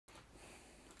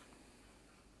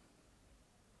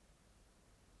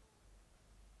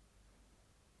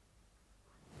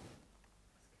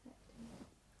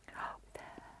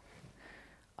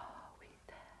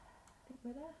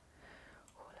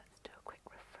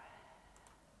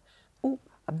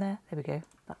I'm there. There we go.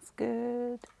 That's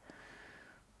good.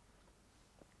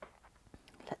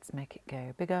 Let's make it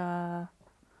go bigger.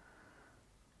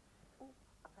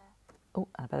 Oh,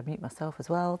 and I better mute myself as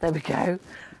well. There we go.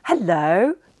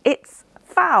 Hello. It's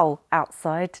foul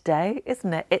outside today,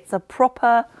 isn't it? It's a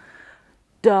proper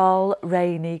dull,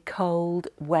 rainy, cold,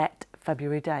 wet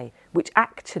February day, which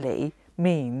actually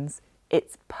means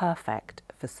it's perfect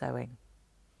for sewing.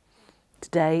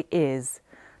 Today is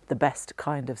the best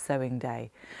kind of sewing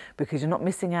day because you're not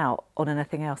missing out on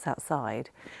anything else outside.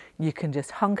 You can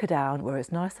just hunker down where it's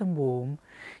nice and warm.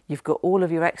 You've got all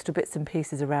of your extra bits and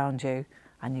pieces around you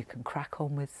and you can crack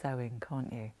on with sewing,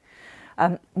 can't you?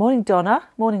 Morning Donna,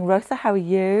 morning Rosa, how are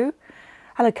you?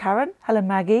 Hello Karen, hello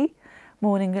Maggie.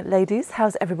 Morning ladies,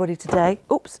 how's everybody today?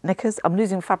 Oops, knickers, I'm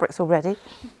losing fabrics already.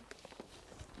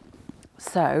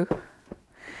 So,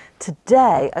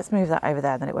 today, let's move that over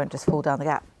there, then it won't just fall down the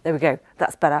gap. There we go,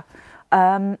 that's better.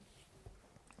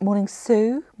 Morning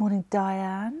Sue, morning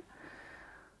Diane.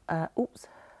 Oops.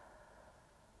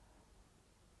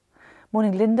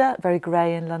 Morning Linda, very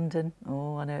grey in London.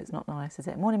 Oh, I know it's not nice, is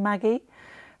it? Morning Maggie,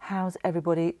 how's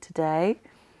everybody today?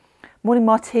 Morning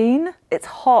Martine, it's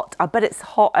hot. I bet it's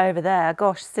hot over there.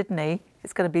 Gosh, Sydney,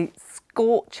 it's going to be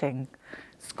scorching.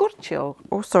 Scorchio.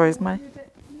 Oh, sorry, is my... Maybe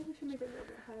we should make it a little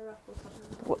bit higher up or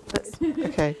something. What,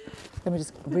 okay, let me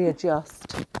just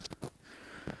readjust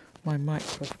my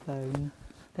microphone.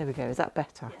 There we go, is that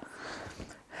better?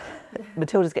 Yes.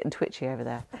 Matilda's getting twitchy over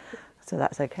there, so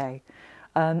that's okay.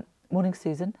 Morning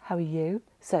Susan, how are you?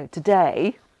 So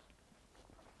today,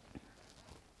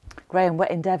 grey and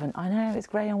wet in Devon. I know, it's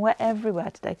grey and wet everywhere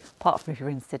today, apart from if you're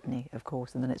in Sydney, of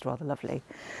course, and then it's rather lovely.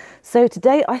 So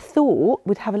today I thought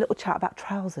we'd have a little chat about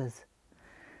trousers.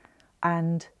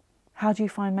 And how do you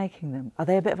find making them? Are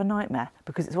they a bit of a nightmare?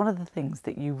 Because it's one of the things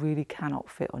that you really cannot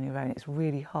fit on your own. It's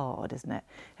really hard, isn't it?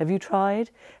 Have you tried?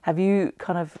 Have you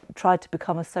kind of tried to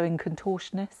become a sewing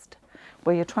contortionist,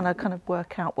 where you're trying to kind of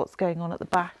work out what's going on at the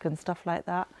back and stuff like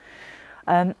that?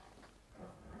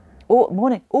 Oh,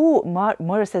 morning. Oh,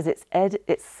 Moira says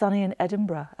it's sunny in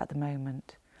Edinburgh at the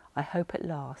moment. I hope it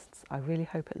lasts. I really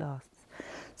hope it lasts.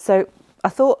 So I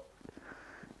thought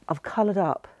I've coloured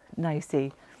up. Now you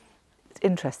see, it's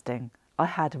interesting. I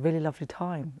had a really lovely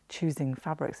time choosing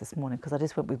fabrics this morning because I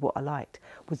just went with what I liked,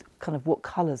 with kind of what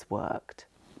colours worked.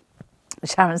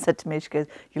 Sharon said to me, she goes,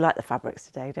 "You like the fabrics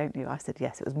today, don't you?" I said,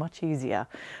 yes. It was much easier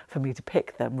for me to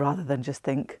pick them rather than just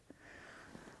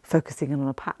focusing in on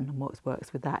a pattern and what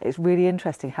works with that. It's really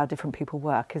interesting how different people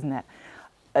work, isn't it?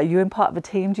 Are you in part of a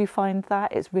team? Do you find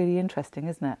that? It's really interesting,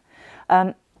 isn't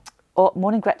it?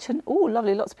 Morning, Gretchen. Oh,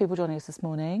 lovely. Lots of people joining us this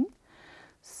morning.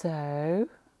 So,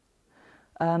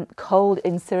 cold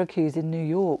in Syracuse in New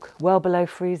York, well below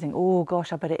freezing. Oh,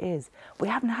 gosh, I bet it is. We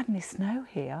haven't had any snow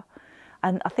here.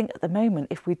 And I think at the moment,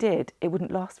 if we did, it wouldn't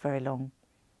last very long,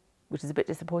 which is a bit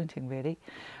disappointing, really.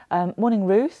 Morning,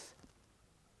 Ruth.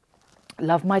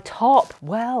 Love my top.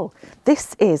 Well,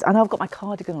 this is, I know I've got my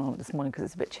cardigan on this morning because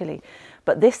it's a bit chilly,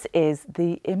 but this is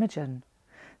the Imogen.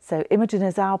 So Imogen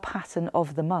is our pattern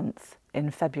of the month in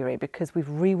February because we've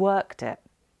reworked it,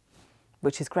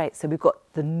 which is great. So we've got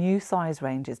the new size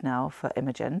ranges now for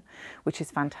Imogen, which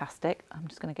is fantastic. I'm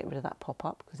just going to get rid of that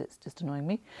pop-up because it's just annoying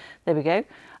me. There we go.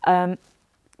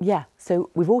 Yeah,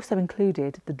 so we've also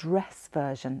included the dress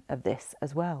version of this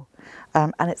as well.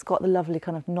 And it's got the lovely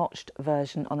kind of notched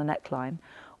version on the neckline.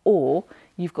 Or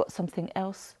you've got something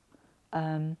else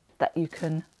that you've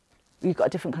got a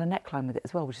different kind of neckline with it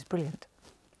as well, which is brilliant.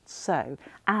 So,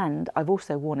 and I've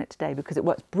also worn it today because it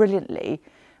works brilliantly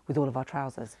with all of our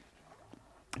trousers.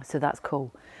 So that's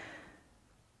cool.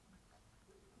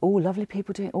 Oh, lovely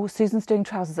people doing, oh, Susan's doing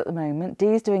trousers at the moment.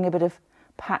 Dee's doing a bit of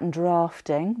pattern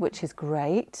drafting, which is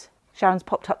great. Sharon's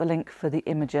popped up the link for the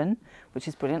Imogen, which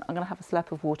is brilliant. I'm going to have a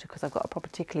slurp of water because I've got a proper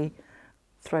tickly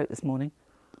throat this morning.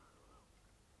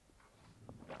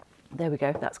 There we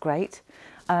go, that's great.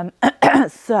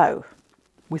 So,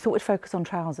 we thought we'd focus on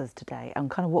trousers today and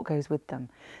kind of what goes with them.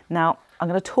 Now, I'm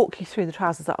going to talk you through the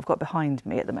trousers that I've got behind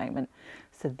me at the moment.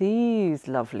 So these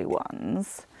lovely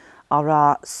ones are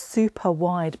our super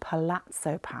wide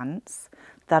palazzo pants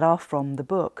that are from the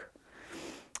book.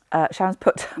 Sharon's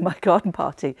put my garden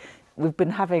party. We've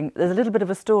been having, there's a little bit of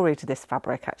a story to this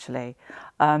fabric actually.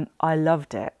 I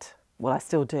loved it, well I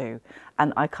still do,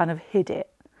 and I kind of hid it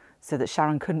so that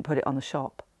Sharon couldn't put it on the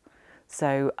shop.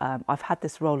 So I've had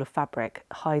this roll of fabric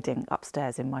hiding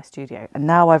upstairs in my studio, and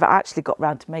now I've actually got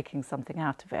round to making something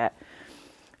out of it.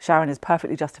 Sharon is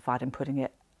perfectly justified in putting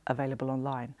it available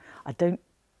online. I don't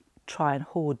try and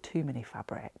hoard too many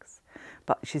fabrics,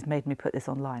 but she's made me put this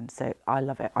online, so I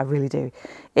love it. I really do.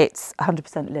 It's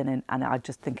 100% linen, and I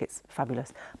just think it's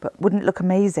fabulous. But wouldn't it look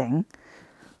amazing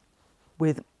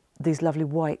with these lovely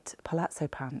white palazzo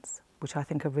pants, which I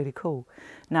think are really cool.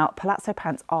 Now, palazzo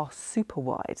pants are super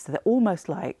wide, so they're almost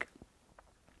like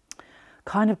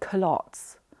kind of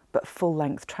culottes, but full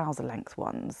length, trouser length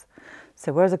ones.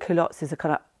 So whereas a culottes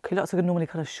are normally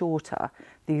kind of shorter,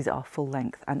 these are full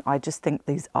length, and I just think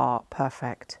these are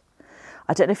perfect.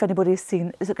 I don't know if anybody's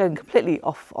seen, is it going completely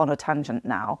off on a tangent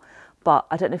now, but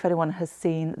I don't know if anyone has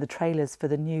seen the trailers for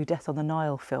the new Death on the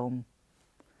Nile film,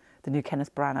 the new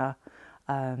Kenneth Branagh,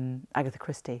 Agatha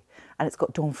Christie, and it's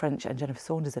got Dawn French and Jennifer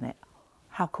Saunders in it.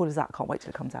 How cool is that? Can't wait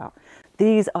till it comes out.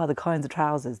 These are the kinds of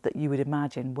trousers that you would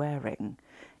imagine wearing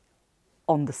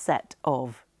on the set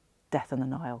of Death on the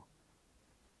Nile.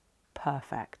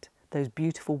 Perfect. Those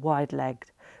beautiful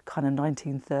wide-legged kind of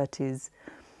 1930s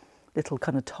little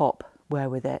kind of top wear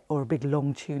with it, or a big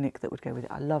long tunic that would go with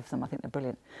it. I love them. I think they're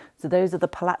brilliant. So those are the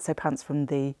palazzo pants from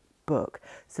the book.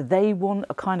 So they want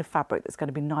a kind of fabric that's going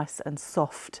to be nice and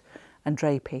soft and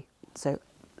drapey. So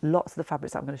lots of the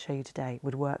fabrics that I'm going to show you today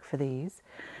would work for these.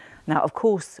 Now, of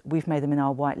course, we've made them in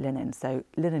our white linen, so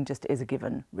linen just is a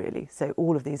given, really. So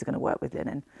all of these are going to work with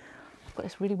linen. I've got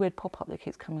this really weird pop-up that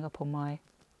keeps coming up on my...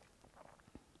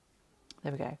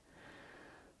 There we go.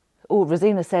 Oh,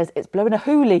 Rosina says, it's blowing a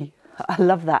hoolie. I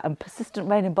love that. And persistent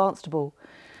rain in Barnstable.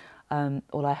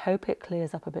 Well, I hope it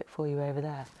clears up a bit for you over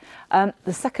there.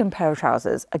 The second pair of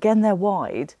trousers, again, they're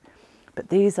wide, but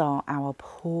these are our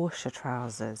Portia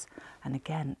trousers. And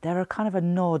again, they're a kind of a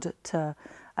nod to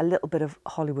a little bit of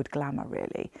Hollywood glamour,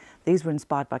 really. These were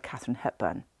inspired by Katharine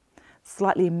Hepburn.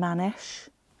 Slightly mannish,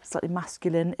 slightly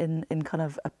masculine in kind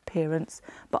of appearance,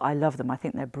 but I love them. I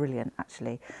think they're brilliant,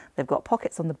 actually. They've got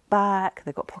pockets on the back,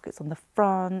 they've got pockets on the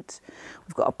front.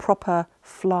 We've got a proper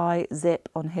fly zip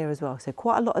on here as well. So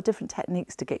quite a lot of different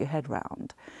techniques to get your head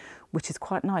round, which is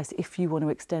quite nice if you want to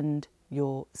extend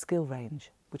your skill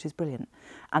range, which is brilliant.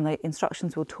 And the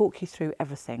instructions will talk you through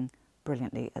everything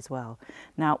brilliantly as well.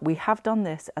 Now, we have done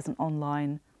this as an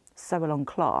online sew-along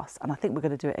class, and I think we're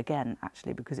going to do it again,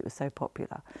 actually, because it was so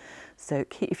popular. So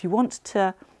if you want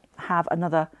to have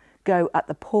another go at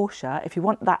the Portia, if you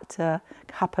want that to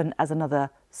happen as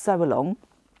another sew-along,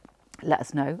 let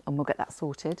us know and we'll get that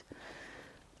sorted.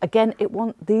 Again,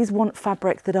 these want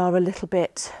fabric that are a little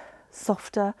bit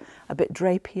softer, a bit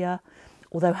drapier.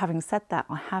 Although having said that,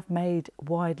 I have made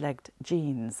wide-legged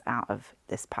jeans out of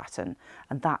this pattern,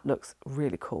 and that looks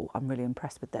really cool. I'm really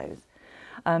impressed with those.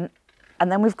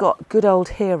 And then we've got good old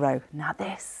Hero. Now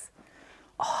this,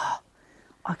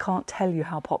 I can't tell you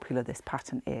how popular this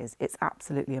pattern is. It's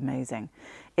absolutely amazing.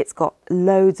 It's got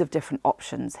loads of different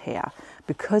options here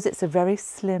because it's a very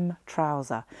slim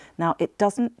trouser. Now, it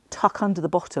doesn't tuck under the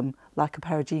bottom like a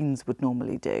pair of jeans would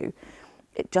normally do.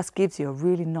 It just gives you a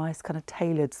really nice kind of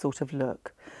tailored sort of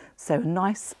look. So a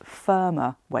nice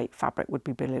firmer weight fabric would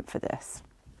be brilliant for this.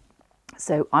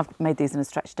 So I've made these in a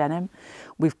stretch denim.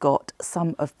 We've got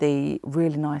some of the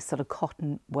really nice sort of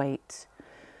cotton weight,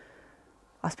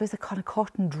 I suppose the kind of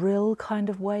cotton drill kind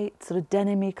of weight, sort of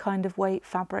denim-y kind of weight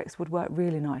fabrics would work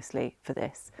really nicely for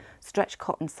this. Stretch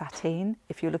cotton sateen,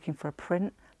 if you're looking for a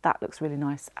print, that looks really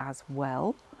nice as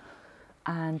well.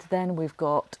 And then we've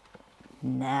got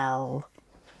Nell.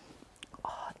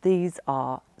 These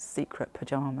are secret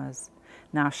pyjamas.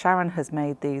 Now, Sharon has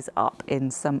made these up in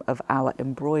some of our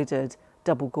embroidered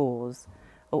double gauze.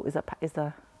 Oh, is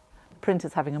the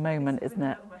printer's having a moment, isn't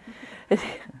it?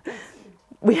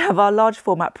 We have our large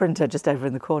format printer just over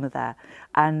in the corner there,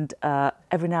 and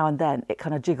every now and then it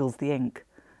kind of jiggles the ink.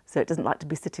 So it doesn't like to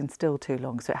be sitting still too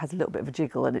long, so it has a little bit of a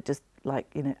jiggle, and it just,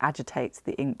 like, you know, agitates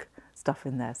the ink stuff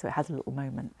in there, so it has a little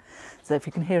moment. So if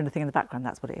you can hear anything in the background,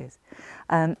 that's what it is.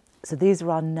 So these are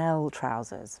our Nell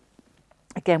trousers.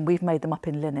 Again, we've made them up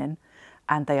in linen,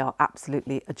 and they are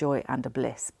absolutely a joy and a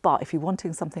bliss. But if you're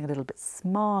wanting something a little bit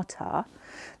smarter,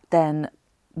 then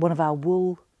one of our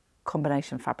wool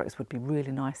combination fabrics would be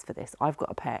really nice for this. I've got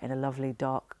a pair in a lovely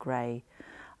dark grey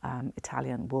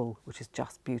Italian wool, which is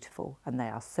just beautiful, and they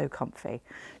are so comfy.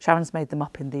 Sharon's made them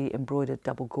up in the embroidered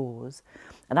double gauze,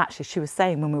 and actually she was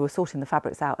saying when we were sorting the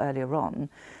fabrics out earlier on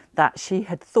that she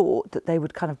had thought that they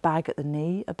would kind of bag at the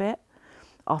knee a bit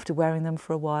after wearing them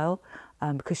for a while,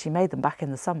 because she made them back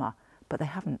in the summer, but they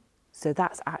haven't. So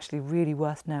that's actually really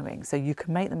worth knowing. So you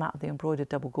can make them out of the embroidered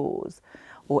double gauze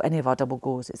or any of our double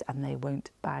gauzes, and they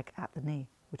won't bag at the knee,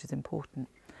 which is important.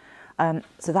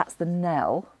 So that's the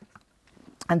Nell.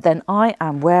 And then I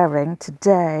am wearing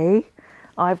today,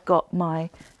 I've got my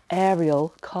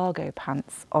Ariel cargo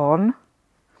pants on,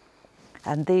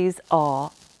 and these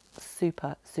are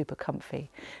super, super comfy.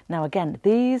 Now again,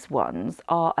 these ones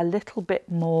are a little bit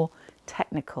more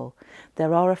technical.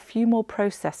 There are a few more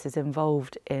processes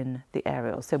involved in the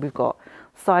Ariel. So we've got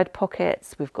side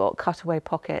pockets, we've got cutaway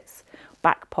pockets,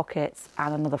 back pockets,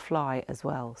 and another fly as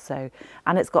well. So,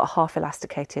 and it's got a half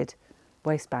elasticated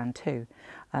waistband too.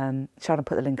 Trying to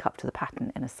put the link up to the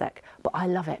pattern in a sec, but I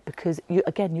love it because you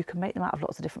can make them out of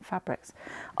lots of different fabrics.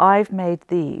 I've made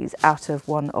these out of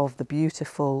one of the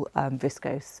beautiful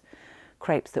viscose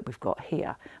crepes that we've got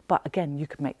here, but again, you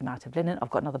can make them out of linen.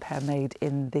 I've got another pair made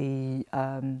in the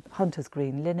hunter's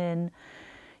green linen.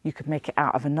 You could make it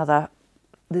out of another,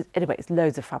 anyway, it's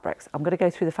loads of fabrics. I'm going to go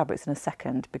through the fabrics in a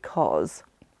second because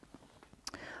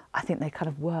I think they kind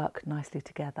of work nicely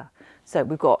together. So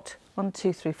we've got 1,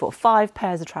 2, 3, 4, 5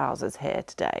 pairs of trousers here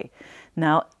today.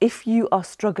 Now, if you are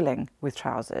struggling with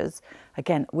trousers,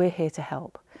 again, we're here to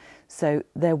help. So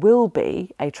there will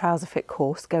be a trouser fit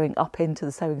course going up into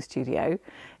the sewing studio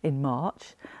in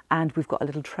March, and we've got a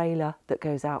little trailer that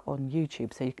goes out on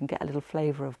YouTube so you can get a little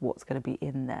flavour of what's going to be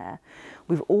in there.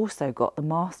 We've also got the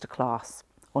masterclass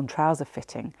on trouser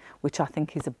fitting, which I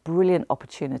think is a brilliant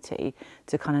opportunity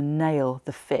to kind of nail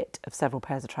the fit of several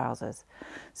pairs of trousers.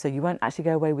 So you won't actually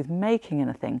go away with making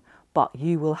anything, but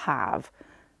you will have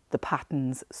the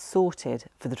patterns sorted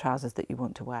for the trousers that you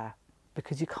want to wear,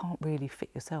 because you can't really fit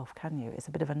yourself, can you? It's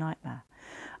a bit of a nightmare.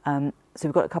 So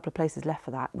we've got a couple of places left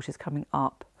for that, which is coming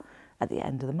up at the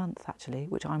end of the month actually,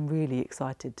 which I'm really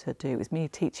excited to do. It's me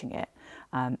teaching it,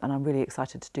 and I'm really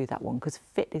excited to do that one because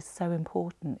fit is so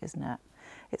important, isn't it?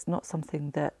 It's not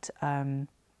something that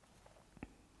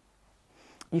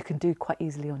you can do quite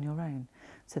easily on your own.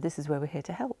 So this is where we're here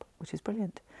to help, which is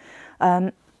brilliant.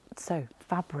 So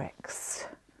fabrics.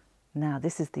 Now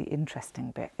this is the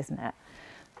interesting bit, isn't it?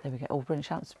 There we go. Oh, brilliant.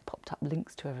 Shannon's popped up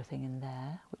links to everything in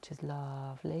there, which is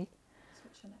lovely.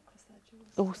 Switch your necklace there,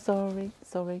 Jules. Oh,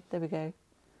 sorry. There we go.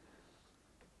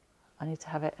 I need to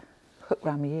have it hooked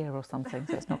around my ear or something,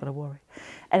 so it's not going to worry.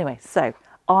 Anyway, so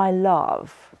I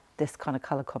love this kind of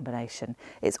colour combination.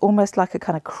 It's almost like a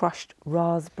kind of crushed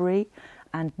raspberry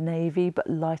and navy, but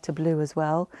lighter blue as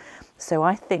well. So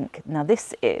I think, now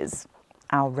this is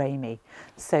our Raimi.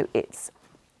 So it's,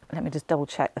 let me just double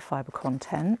check the fibre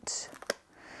content.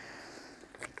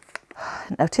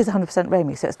 No, it is 100%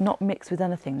 Raimi, so it's not mixed with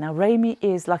anything. Now Raimi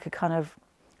is like a kind of,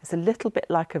 it's a little bit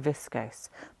like a viscose,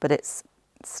 but it's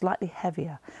slightly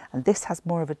heavier, and this has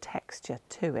more of a texture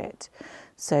to it.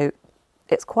 So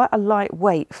it's quite a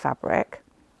lightweight fabric.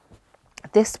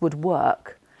 This would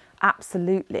work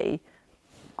absolutely,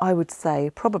 I would say,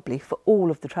 probably for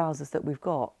all of the trousers that we've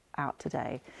got out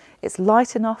today. It's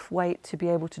light enough weight to be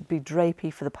able to be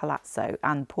drapey for the palazzo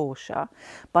and Portia,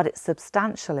 but it's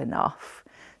substantial enough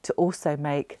to also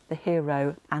make the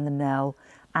hero and the Nell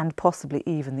and possibly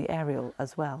even the Ariel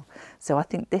as well. So I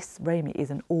think this Raimi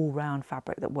is an all-round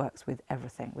fabric that works with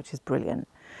everything, which is brilliant.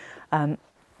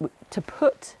 To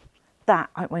put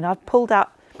that, I mean, I've pulled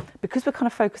out, because we're kind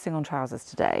of focusing on trousers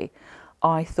today,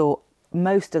 I thought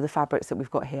most of the fabrics that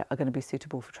we've got here are going to be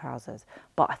suitable for trousers,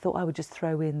 but I thought I would just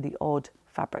throw in the odd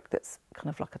fabric that's kind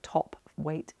of like a top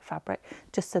weight fabric,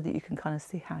 just so that you can kind of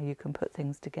see how you can put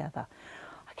things together.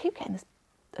 I keep getting this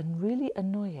really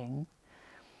annoying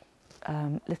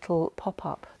little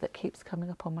pop-up that keeps coming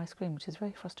up on my screen, which is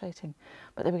very frustrating,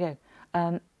 but there we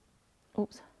go.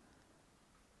 Oops.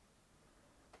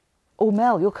 Oh,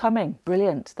 Mel, you're coming.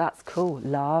 Brilliant. That's cool.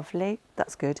 Lovely.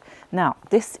 That's good. Now,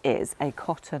 this is a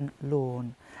cotton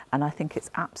lawn, and I think it's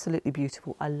absolutely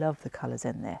beautiful. I love the colours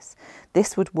in this.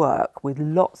 This would work with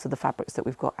lots of the fabrics that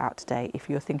we've got out today if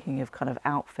you're thinking of kind of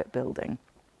outfit building.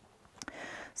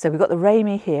 So we've got the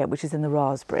Raimi here, which is in the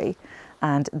raspberry,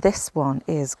 and this one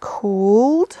is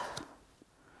called,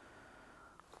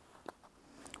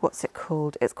 what's it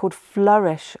called? It's called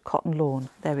Flourish Cotton Lawn.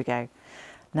 There we go.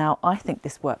 Now, I think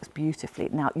this works beautifully.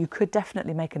 Now, you could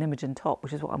definitely make an Imogen top,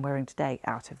 which is what I'm wearing today,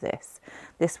 out of this.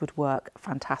 This would work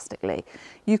fantastically.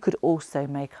 You could also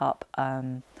make up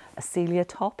a Celia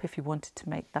top if you wanted to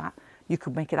make that. You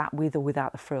could make it that with or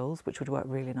without the frills, which would work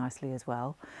really nicely as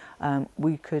well.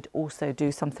 We could also do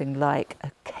something like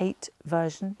a Kate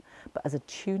version, but as a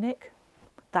tunic.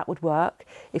 That would work.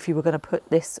 If you were going to put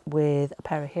this with a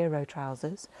pair of hero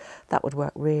trousers, that would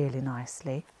work really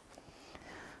nicely.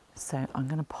 So I'm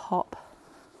going to pop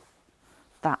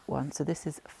that one. So this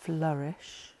is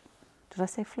Flourish. Did I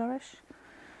say Flourish?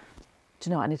 Do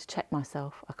you know what? I need to check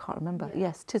myself. I can't remember. Yeah.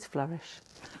 Yes, it is Flourish.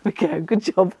 There we go. Good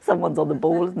job. Someone's on the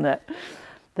ball, isn't it?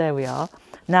 There we are.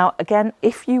 Now, again,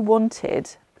 if you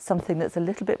wanted something that's a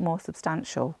little bit more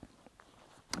substantial,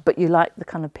 but you like the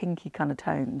kind of pinky kind of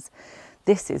tones,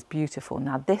 This is beautiful.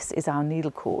 Now this is our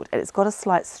needle cord, and it's got a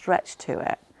slight stretch to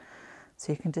it.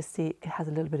 So you can just see it has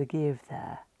a little bit of give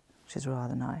there, which is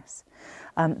rather nice.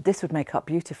 This would make up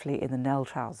beautifully in the Nell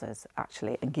trousers,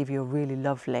 actually, and give you a really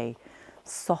lovely,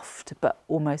 soft,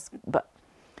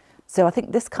 so I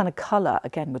think this kind of colour,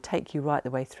 again, would take you right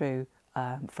the way through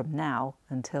from now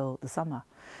until the summer.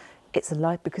 It's a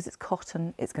light, because it's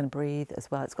cotton, it's going to breathe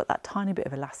as well. It's got that tiny bit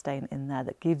of elastane in there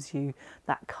that gives you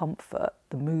that comfort,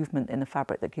 the movement in the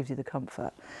fabric that gives you the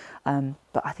comfort.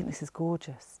 But I think this is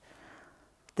gorgeous.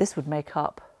 This would make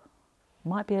up,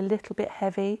 might be a little bit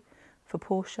heavy for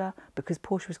Portia, because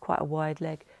Portia is quite a wide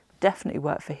leg. Definitely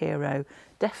work for Hero,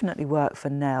 definitely work for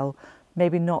Nell.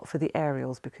 Maybe not for the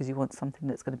Ariels, because you want something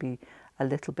that's going to be a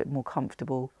little bit more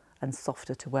comfortable and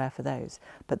softer to wear for those.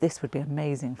 But this would be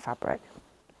amazing fabric.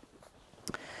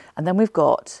 And then we've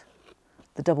got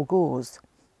the double gauze.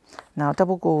 Now,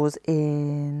 double gauze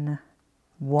in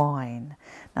wine.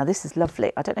 Now this is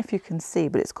lovely. I don't know if you can see,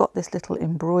 but it's got this little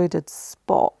embroidered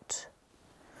spot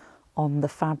on the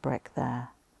fabric there.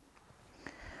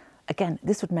 Again,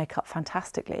 this would make up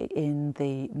fantastically in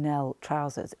the Nell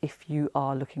trousers if you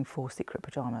are looking for secret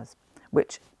pyjamas,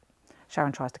 which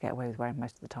Sharon tries to get away with wearing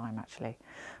most of the time, actually.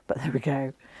 But there we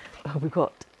go. We've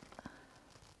got...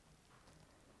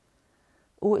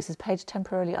 Oh, it says page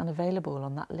temporarily unavailable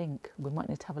on that link. We might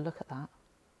need to have a look at that.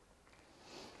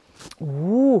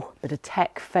 Ooh, bit of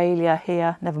tech failure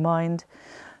here, never mind.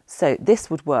 So this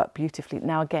would work beautifully.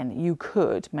 Now again, you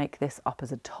could make this up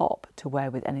as a top to wear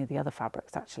with any of the other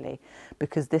fabrics actually,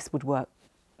 because this would work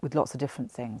with lots of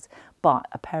different things. But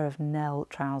a pair of Nell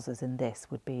trousers in this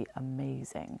would be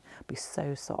amazing, be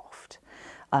so soft.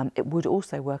 It would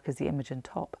also work as the Imogen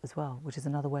top as well, which is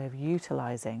another way of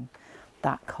utilising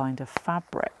that kind of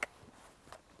fabric.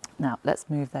 Now let's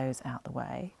move those out the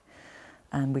way,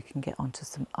 and we can get onto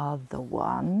some other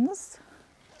ones.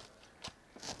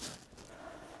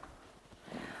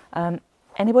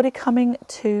 Anybody coming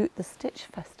to the Stitch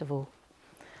Festival,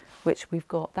 which we've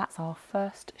got, that's our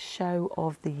first show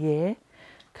of the year,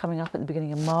 coming up at the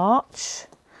beginning of March,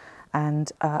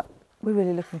 and we're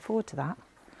really looking forward to that.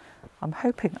 I'm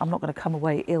hoping I'm not going to come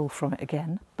away ill from it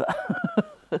again, but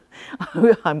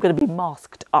I'm going to be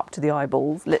masked up to the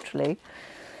eyeballs, literally.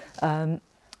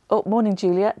 Oh, morning,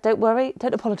 Julia. Don't worry.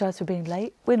 Don't apologise for being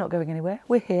late. We're not going anywhere.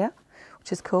 We're here,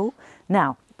 which is cool.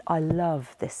 Now, I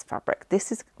love this fabric.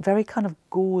 This is very kind of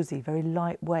gauzy, very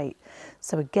lightweight.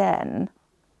 So again,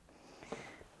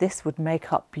 this would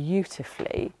make up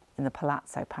beautifully in the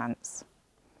palazzo pants.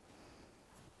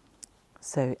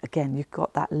 So again, you've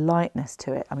got that lightness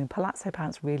to it. I mean, palazzo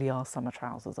pants really are summer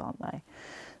trousers, aren't they?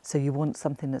 So you want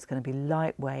something that's going to be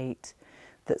lightweight,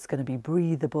 that's going to be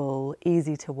breathable,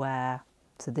 easy to wear.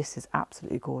 So this is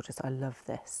absolutely gorgeous. I love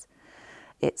this.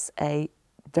 It's a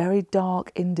very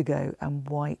dark indigo and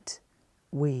white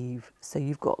weave. So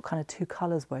you've got kind of two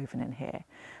colours woven in here,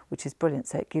 which is brilliant.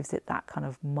 So it gives it that kind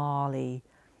of Marley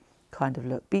kind of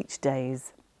look. Beach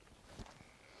Days.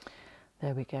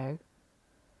 There we go.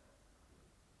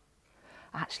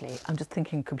 Actually, I'm just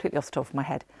thinking completely off the top of my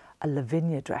head, a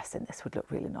Lavinia dress in this would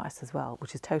look really nice as well,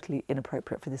 which is totally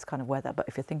inappropriate for this kind of weather. But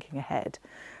if you're thinking ahead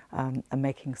and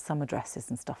making summer dresses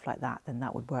and stuff like that, then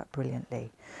that would work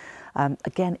brilliantly.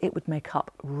 Again, it would make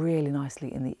up really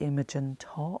nicely in the Imogen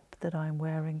top that I'm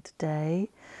wearing today.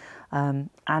 And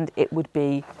it would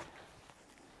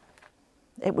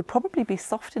probably be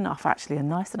soft enough actually and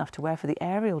nice enough to wear for the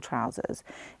Ariel trousers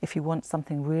if you want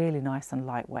something really nice and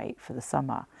lightweight for the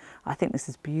summer. I think this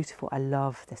is beautiful. I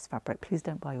love this fabric. Please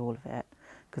don't buy all of it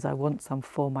because I want some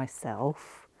for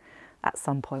myself at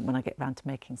some point when I get round to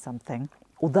making something.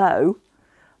 Although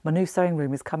my new sewing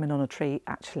room is coming on a treat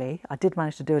actually. I did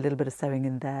manage to do a little bit of sewing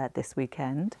in there this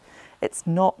weekend. It's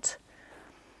not,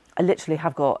 I literally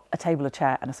have got a table, a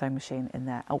chair and a sewing machine in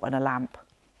there, oh, and a lamp.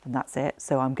 And that's it.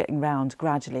 So I'm getting round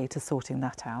gradually to sorting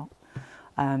that out.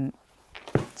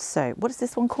 So what is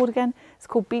this one called again? It's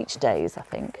called Beach Days, I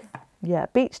think. Yeah,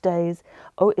 Beach Days.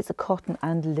 Oh, it's a cotton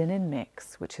and linen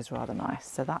mix, which is rather nice.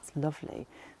 So that's lovely.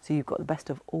 So you've got the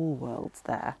best of all worlds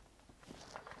there.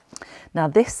 Now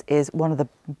this is one of the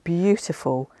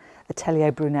beautiful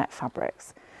Atelier Brunette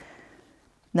fabrics.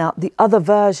 Now, the other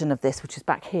version of this, which is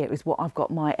back here, is what I've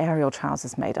got my Ariel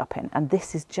trousers made up in. And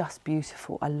this is just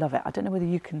beautiful. I love it. I don't know whether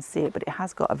you can see it, but it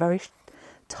has got a very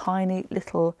tiny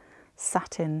little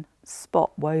satin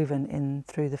spot woven in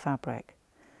through the fabric.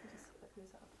 It's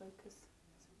out of focus.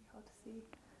 It's really hard to see.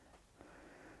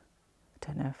 I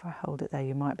don't know if I hold it there,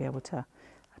 you might be able to.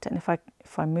 I don't know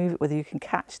if I move it, whether you can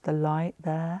catch the light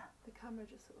there. The camera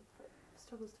just sort of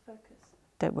struggles to focus.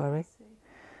 Don't worry.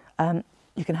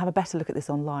 You can have a better look at this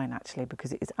online actually,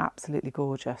 because it is absolutely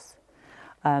gorgeous.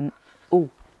 Oh,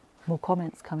 more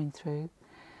comments coming through.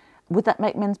 Would that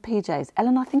make men's PJs?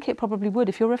 Ellen, I think it probably would.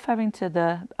 If you're referring to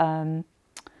the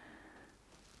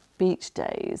beach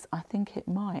days, I think it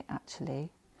might actually.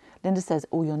 Linda says,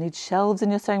 oh, you'll need shelves in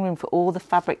your sewing room for all the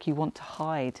fabric you want to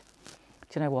hide.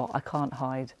 Do you know what? I can't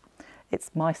hide.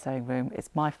 It's my sewing room, it's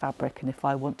my fabric, and if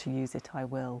I want to use it, I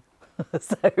will.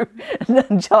 So, and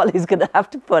then Charlie's going to have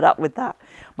to put up with that.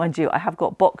 Mind you, I have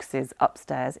got boxes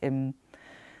upstairs in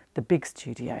the big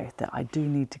studio that I do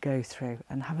need to go through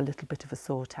and have a little bit of a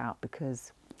sort out,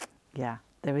 because, yeah,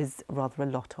 there is rather a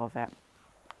lot of it.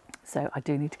 So I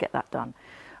do need to get that done.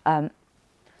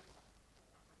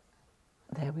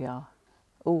 There we are.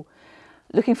 Oh,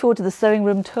 looking forward to the sewing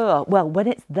room tour. Well, when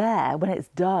it's there, when it's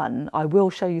done, I will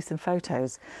show you some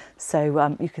photos,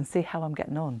 so you can see how I'm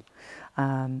getting on.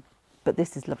 But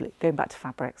this is lovely. Going back to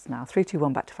fabrics now. 3, 2,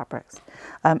 1, back to fabrics.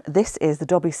 This is the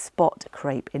Dobby Spot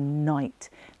crepe in Night.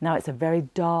 Now it's a very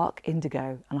dark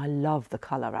indigo, and I love the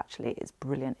colour actually. It's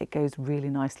brilliant. It goes really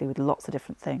nicely with lots of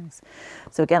different things.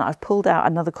 So again, I've pulled out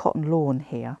another cotton lawn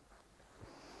here,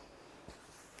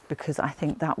 because I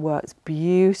think that works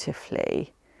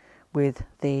beautifully with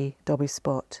the Dobby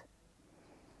Spot.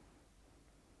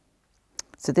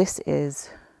 So this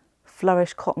is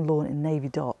Flourish Cotton Lawn in navy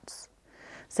dots.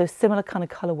 So similar kind of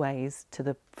colourways to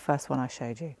the first one I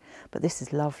showed you, but this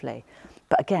is lovely.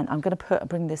 But again, I'm going to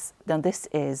bring this, now this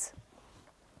is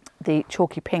the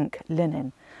chalky pink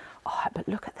linen. Oh, but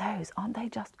look at those, aren't they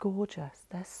just gorgeous?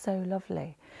 They're so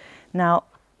lovely. Now,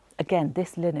 again,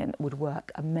 this linen would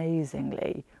work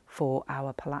amazingly for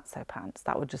our palazzo pants.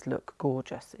 That would just look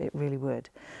gorgeous, it really would.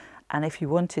 And if you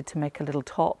wanted to make a little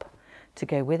top to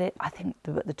go with it, I think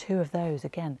the two of those,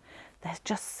 again, there's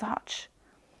just such,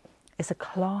 it's a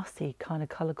classy kind of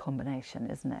colour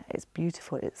combination, isn't it? It's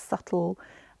beautiful, it's subtle,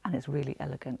 and it's really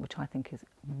elegant, which I think is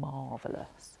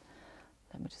marvellous.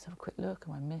 Let me just have a quick look.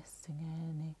 Am I missing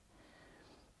any?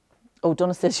 Oh,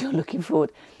 Donna says you're looking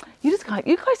forward. You guys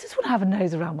just want to have a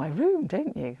nose around my room,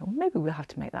 don't you? Or maybe we'll have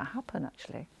to make that happen,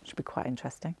 actually. Should be quite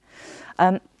interesting.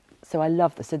 So I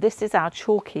love this. So this is our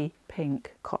chalky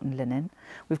pink cotton linen.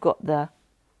 We've got the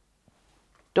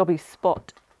Dobby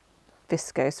Spot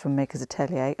viscose from Maker's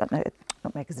Atelier. Oh, no,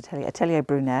 not Maker's Atelier. Atelier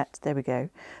Brunette. There we go.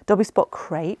 Dobby Spot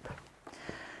crepe.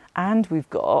 And we've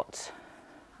got,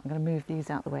 I'm going to move these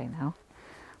out the way now.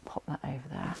 Pop that over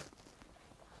there.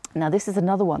 Now this is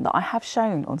another one that I have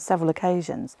shown on several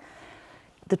occasions.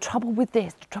 The trouble with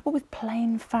this, the trouble with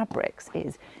plain fabrics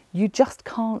is you just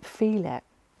can't feel it.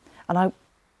 And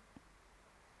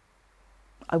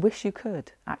I wish you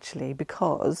could actually,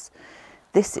 because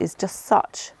this is just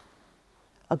such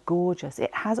a gorgeous,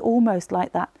 it has almost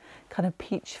like that kind of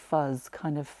peach fuzz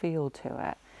kind of feel to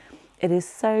it. It is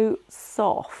so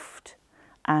soft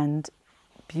and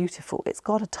beautiful. It's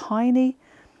got a tiny,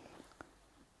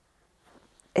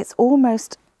 it's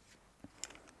almost,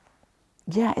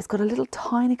 yeah, it's got a little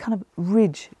tiny kind of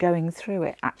ridge going through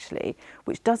it actually,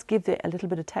 which does give it a little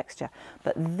bit of texture.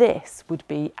 But this would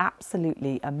be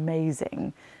absolutely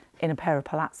amazing in a pair of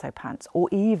palazzo pants, or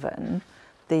even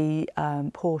the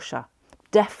Portia.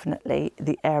 Definitely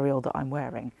the Ariel that I'm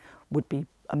wearing would be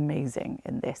amazing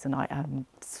in this, and I am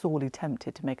sorely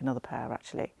tempted to make another pair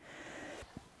actually.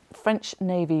 French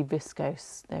navy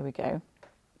viscose, there we go.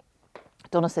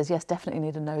 Donna says, yes, definitely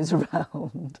need a nose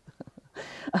around.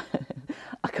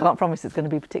 I can't promise it's going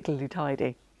to be particularly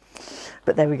tidy,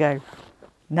 but there we go.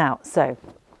 Now, so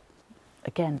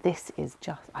again, this is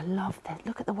just, I love that.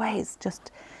 Look at the way it's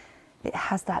just, it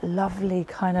has that lovely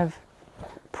kind of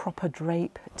proper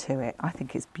drape to it. I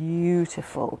think it's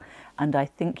beautiful, and I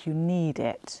think you need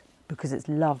it because it's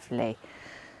lovely.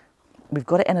 We've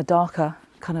got it in a darker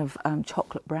kind of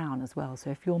chocolate brown as well,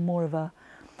 so if you're more of a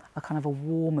kind of a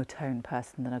warmer tone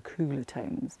person than a cooler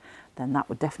tones, then that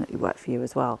would definitely work for you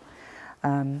as well.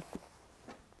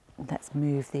 Let's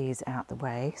move these out the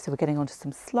way. So we're getting onto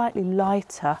some slightly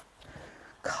lighter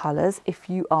colours if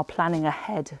you are planning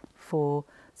ahead for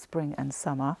spring and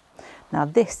summer. Now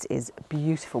this is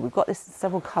beautiful. We've got this in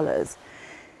several colours,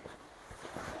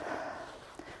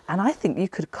 and I think you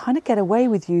could kind of get away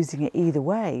with using it either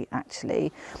way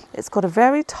actually. It's got a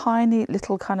very tiny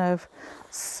little kind of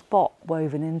spot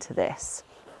woven into this,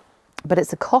 but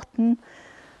it's a cotton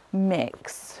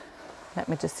mix. Let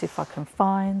me just see if I can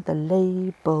find the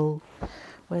label.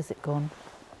 Where's it gone?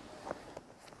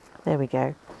 There we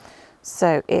go.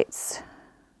 So it's,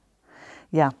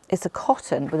 yeah, it's a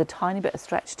cotton with a tiny bit of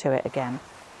stretch to it again.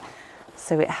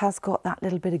 So it has got that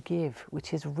little bit of give,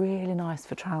 which is really nice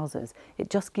for trousers. It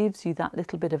just gives you that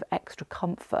little bit of extra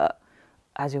comfort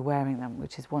as you're wearing them,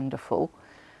 which is wonderful.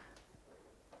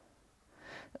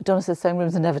 Donna says sewing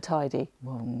rooms are never tidy.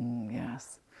 Well,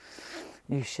 yes,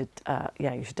 you should.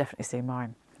 Yeah, you should definitely see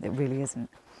mine. It really isn't.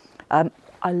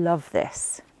 I love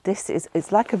this.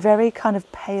 It's like a very kind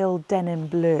of pale denim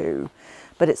blue,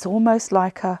 but it's almost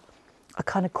like a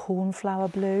kind of cornflower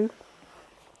blue,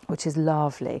 which is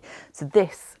lovely. So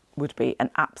this would be an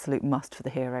absolute must for the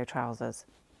hero trousers.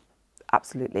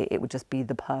 Absolutely, it would just be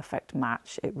the perfect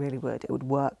match. It really would. It would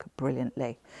work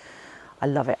brilliantly. I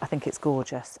love it. I think it's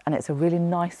gorgeous, and it's a really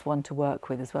nice one to work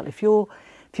with as well. If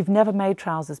you've never made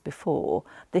trousers before,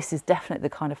 this is definitely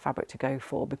the kind of fabric to go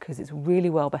for, because it's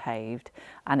really well behaved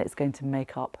and it's going to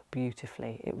make up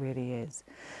beautifully. It really is.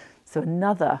 So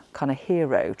another kind of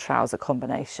hero trouser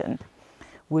combination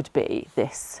would be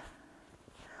this.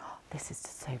 This is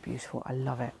just so beautiful. I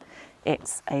love it.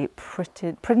 It's a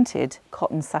printed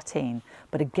cotton sateen,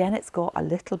 but again, it's got a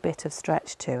little bit of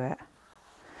stretch to it.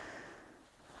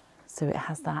 So it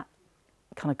has that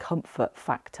kind of comfort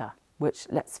factor, which,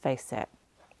 let's face it,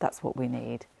 that's what we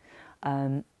need.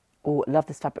 Or love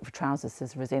this fabric for trousers,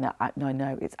 says Rosina. I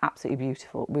know, it's absolutely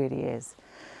beautiful. It really is.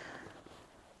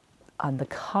 And the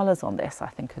colours on this, I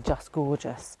think, are just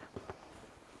gorgeous.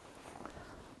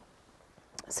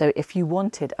 So if you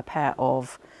wanted a pair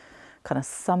of kind of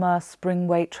summer spring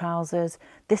weight trousers,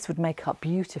 this would make up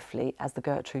beautifully as the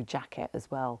Gertrude jacket as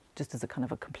well, just as a kind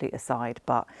of a complete aside,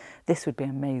 but this would be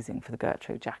amazing for the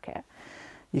Gertrude jacket.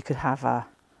 You could have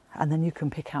and then you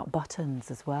can pick out buttons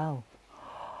as well.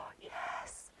 Oh,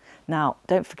 yes. Now,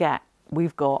 don't forget,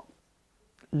 we've got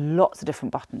lots of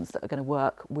different buttons that are going to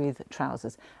work with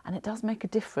trousers, and it does make a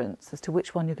difference as to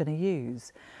which one you're going to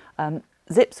use.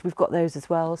 Zips, we've got those as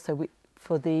well. So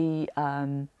for the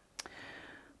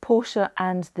Porsche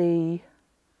and the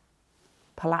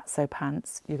palazzo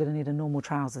pants, you're going to need a normal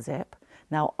trouser zip.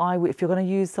 Now, if you're going to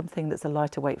use something that's a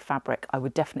lighter weight fabric, I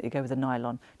would definitely go with a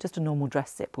nylon. Just a normal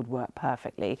dress zip would work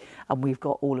perfectly, and we've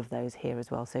got all of those here as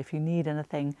well. So if you need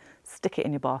anything, stick it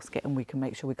in your basket and we can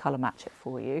make sure we colour match it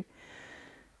for you.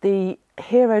 The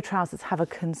hero trousers have a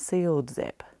concealed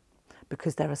zip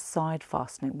because they're a side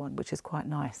fastening one, which is quite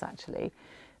nice actually.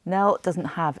 Nell doesn't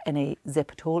have any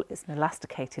zip at all. It's an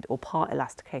elasticated or part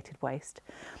elasticated waist.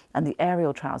 And the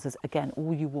Ariel trousers, again,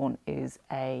 all you want is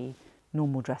a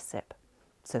normal dress zip.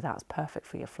 So that's perfect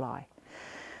for your fly.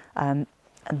 And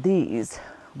these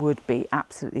would be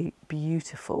absolutely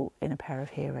beautiful in a pair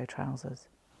of hero trousers.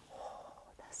 Oh,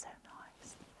 they're so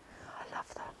nice. I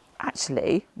love them.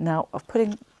 Actually, now I'm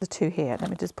putting the two here. Let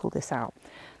me just pull this out.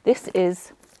 This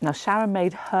is, now Sharon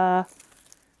made her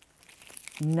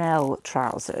Nell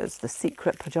trousers, the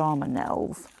secret pyjama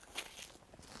Nells.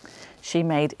 She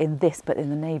made in this, but in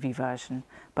the navy version.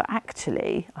 But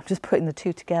actually, I'm just putting the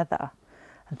two together,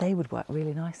 and they would work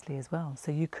really nicely as well.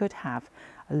 So you could have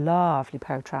a lovely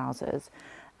pair of trousers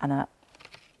and a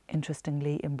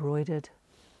interestingly embroidered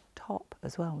top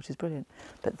as well, which is brilliant.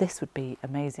 But this would be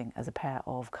amazing as a pair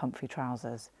of comfy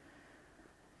trousers.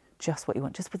 Just what you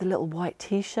want, just with a little white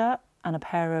t-shirt and a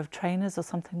pair of trainers or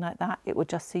something like that. It would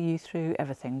just see you through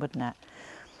everything, wouldn't it?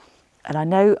 And I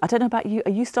don't know about you,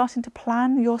 are you starting to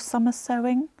plan your summer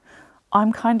sewing?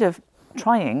 I'm kind of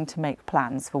trying to make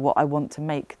plans for what I want to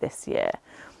make this year.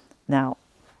 Now,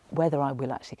 whether I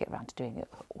will actually get around to doing it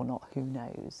or not, who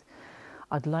knows?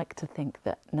 I'd like to think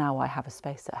that now I have a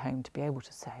space at home to be able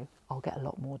to sew, I'll get a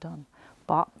lot more done,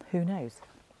 but who knows?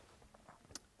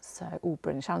 So, oh,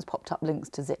 brilliant. Sharon's popped up links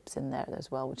to zips in there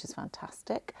as well, which is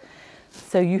fantastic.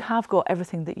 So you have got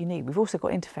everything that you need. We've also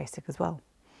got interfacing as well,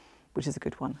 which is a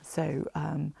good one. So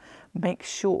make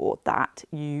sure that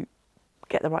you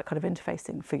get the right kind of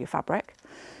interfacing for your fabric.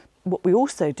 What we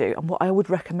also do, and what I would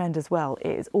recommend as well,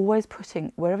 is always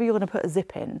putting, wherever you're going to put a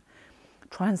zip in,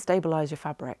 try and stabilise your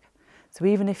fabric. So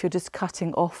even if you're just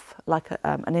cutting off like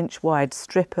an inch wide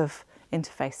strip of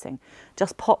interfacing,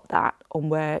 just pop that on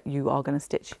where you are going to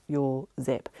stitch your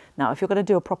zip. Now, if you're going to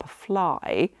do a proper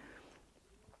fly,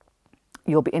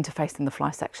 you'll be interfacing the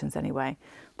fly sections anyway.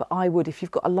 But I would, if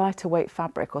you've got a lighter weight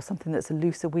fabric or something that's a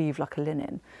looser weave like a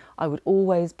linen, I would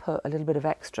always put a little bit of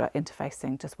extra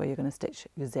interfacing just where you're going to stitch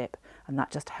your zip, and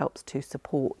that just helps to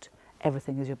support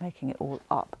everything as you're making it all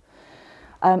up.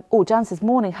 Oh, Jan says,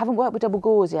 morning, haven't worked with double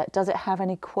gauze yet. Does it have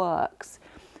any quirks?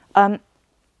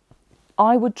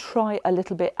 I would try a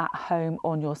little bit at home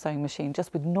on your sewing machine,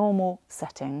 just with normal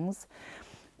settings.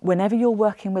 Whenever you're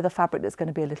working with a fabric that's going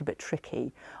to be a little bit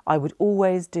tricky, I would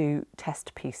always do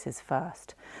test pieces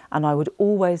first. And I would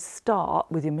always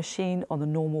start with your machine on the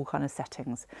normal kind of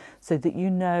settings, so that you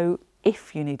know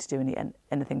if you need to do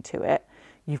anything to it,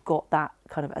 you've got that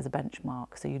kind of as a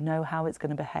benchmark. So you know how it's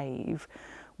going to behave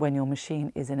when your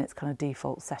machine is in its kind of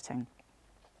default setting.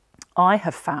 I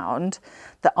have found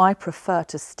that I prefer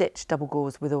to stitch double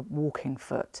gauze with a walking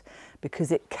foot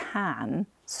because it can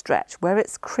stretch. Where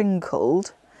it's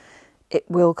crinkled, it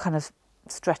will kind of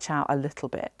stretch out a little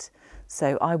bit.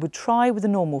 So I would try with a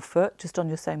normal foot just on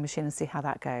your sewing machine and see how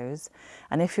that goes.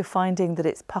 And if you're finding that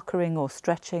it's puckering or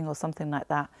stretching or something like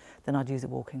that, then I'd use a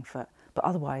walking foot. But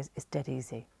otherwise, it's dead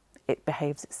easy. It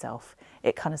behaves itself.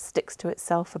 It kind of sticks to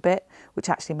itself a bit, which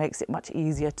actually makes it much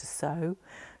easier to sew.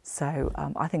 So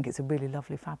I think it's a really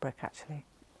lovely fabric actually,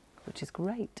 which is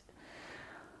great.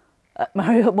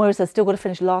 Moira says, still got to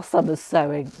finish last summer's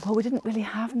sewing. Well, we didn't really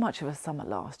have much of a summer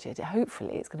last year.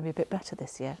 Hopefully it's going to be a bit better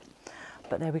this year.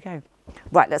 But there we go.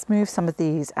 Right, let's move some of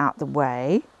these out the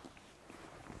way.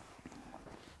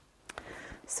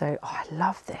 So, oh, I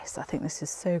love this. I think this is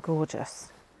so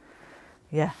gorgeous.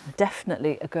 Yeah,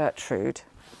 definitely a Gertrude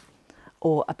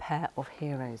or a pair of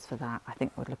heroes for that. I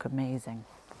think would look amazing.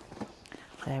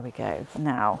 There we go.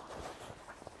 Now,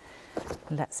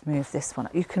 let's move this one.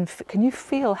 Can you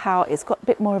feel how it's got a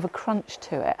bit more of a crunch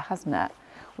to it, hasn't it?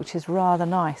 Which is rather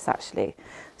nice actually.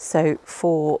 So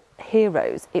for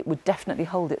heroes, it would definitely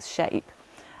hold its shape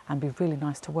and be really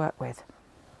nice to work with.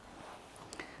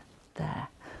 There.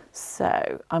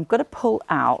 So I'm going to pull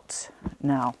out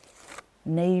now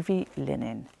navy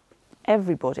linen.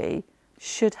 Everybody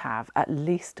should have at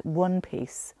least one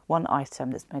piece, one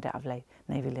item that's made out of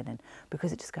navy linen,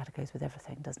 because it just kind of goes with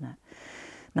everything, doesn't it?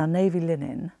 Now, navy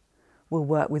linen will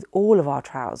work with all of our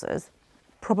trousers,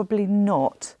 probably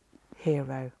not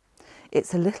hero.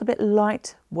 It's a little bit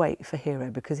lightweight for hero,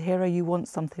 because hero you want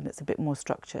something that's a bit more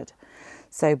structured.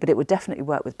 So, but it would definitely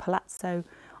work with palazzo.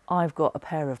 I've got a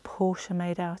pair of Porsche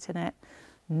made out in it.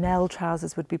 Nell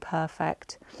trousers would be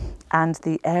perfect, and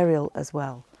the Ariel as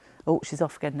well. Oh, she's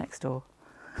off again next door.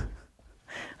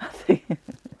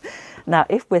 Now,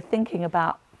 if we're thinking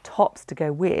about tops to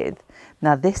go with,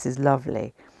 now this is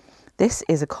lovely. This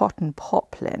is a cotton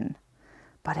poplin,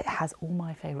 but it has all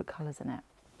my favourite colours in it,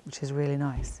 which is really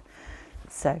nice.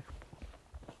 So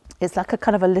it's like a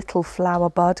kind of a little flower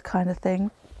bud kind of thing.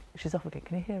 She's off again.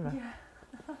 Can you hear her?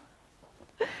 Yeah.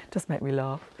 Just make me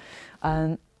laugh.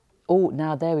 Oh,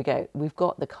 now there we go. We've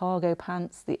got the cargo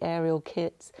pants, the Ariel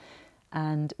kits,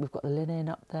 and we've got the linen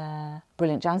up there.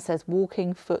 Brilliant. Jan says,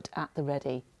 walking foot at the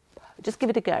ready. Just give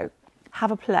it a go.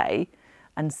 Have a play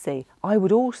and see. I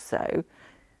would also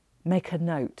make a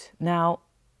note. Now,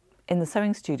 in the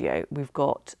sewing studio, we've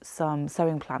got some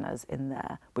sewing planners in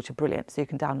there, which are brilliant. So you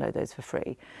can download those for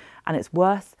free. And it's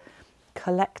worth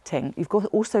collecting. You've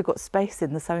also got space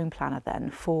in the sewing planner then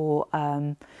for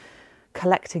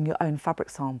collecting your own fabric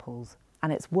samples.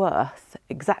 And it's worth,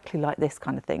 exactly like this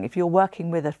kind of thing, if you're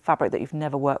working with a fabric that you've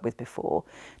never worked with before,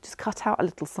 just cut out a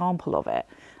little sample of it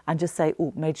and just say,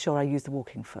 oh, made sure I use the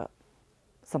walking foot,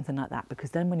 something like that,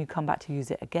 because then when you come back to use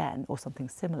it again or something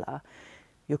similar,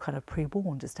 you're kind of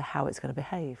pre-warned as to how it's going to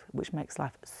behave, which makes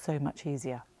life so much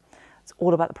easier. It's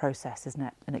all about the process, isn't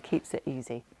it? And it keeps it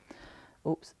easy.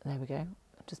 Oops, there we go. I'm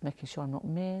just making sure I'm not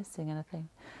missing anything.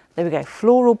 There we go,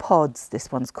 floral pods,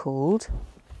 this one's called.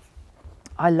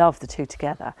 I love the two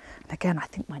together. And again, I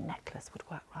think my necklace would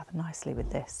work rather nicely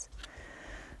with this.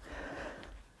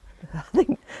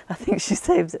 I think she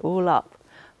saves it all up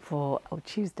for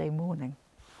Tuesday morning,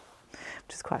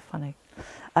 which is quite funny.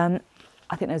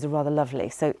 I think those are rather lovely.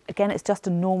 So again, it's just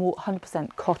a normal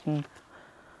 100% cotton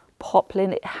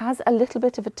poplin. It has a little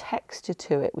bit of a texture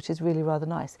to it, which is really rather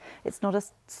nice. It's not a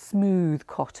smooth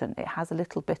cotton. It has a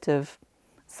little bit of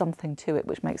something to it,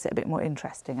 which makes it a bit more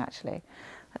interesting, actually.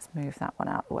 Let's move that one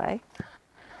out of the way.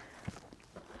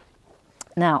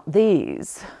 Now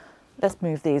these, let's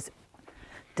move these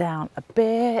down a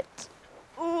bit.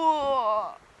 Ooh.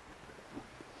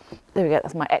 There we go,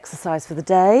 that's my exercise for the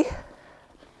day.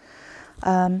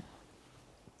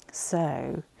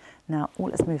 So now,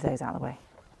 let's move those out of the way.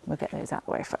 We'll get those out of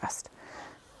the way first.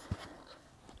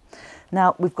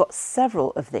 Now we've got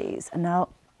several of these, and now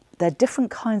they're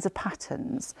different kinds of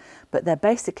patterns, but they're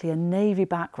basically a navy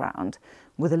background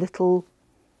with a little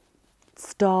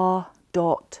star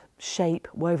dot shape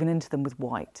woven into them with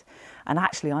white. And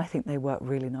actually, I think they work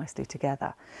really nicely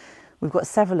together. We've got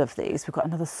several of these. We've got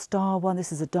another star one.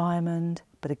 This is a diamond,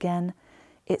 but again,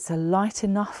 it's a light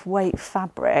enough weight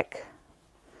fabric.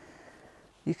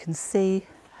 You can see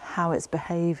how it's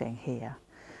behaving here.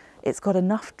 It's got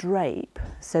enough drape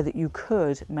so that you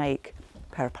could make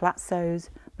a pair of palazzos,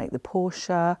 make the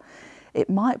Porsche. It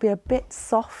might be a bit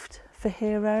soft for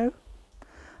hero,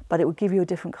 but it would give you a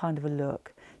different kind of a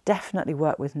look. Definitely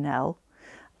work with Nell.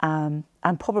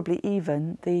 And probably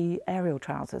even the aerial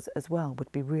trousers as well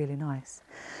would be really nice.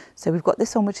 So we've got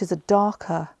this one, which is a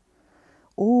darker,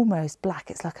 almost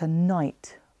black. It's like a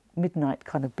midnight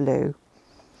kind of blue.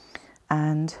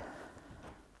 And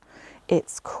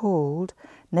it's called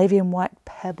navy and white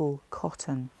pebble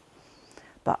cotton.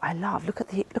 But I love, look at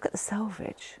the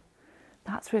selvage.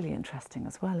 That's really interesting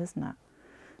as well, isn't it?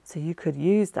 So you could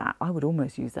use that. I would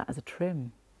almost use that as a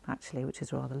trim, actually, which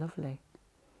is rather lovely.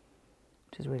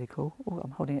 Which is really cool. Oh,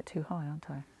 I'm holding it too high, aren't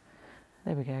I?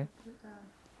 There we go.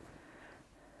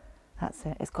 That's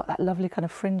it. It's got that lovely kind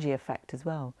of fringy effect as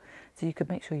well. So you could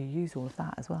make sure you use all of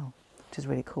that as well, which is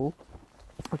really cool.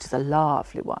 Which is a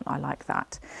lovely one. I like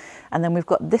that. And then we've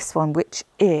got this one, which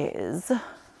is...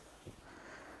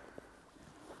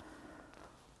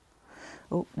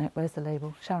 Oh, no, where's the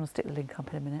label? Sharon will stick the link up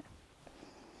in a minute.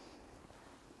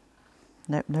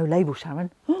 No, no label,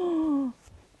 Sharon.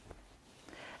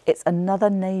 It's another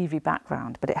navy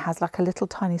background, but it has like a little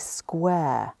tiny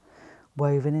square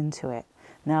woven into it.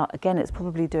 Now, again, it's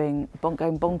probably going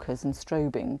bonkers and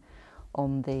strobing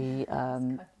on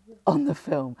the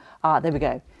film. Ah, there we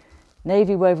go.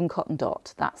 Navy woven cotton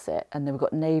dot, that's it. And then we've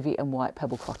got navy and white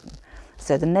pebble cotton.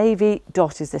 So the navy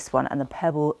dot is this one and the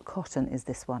pebble cotton is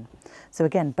this one. So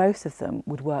again, both of them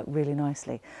would work really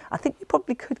nicely. I think you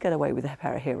probably could get away with a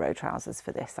pair of hero trousers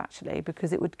for this actually,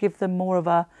 because it would give them more of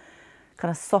a kind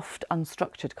of soft,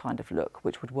 unstructured kind of look,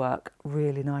 which would work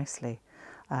really nicely.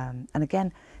 And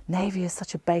again, navy is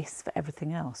such a base for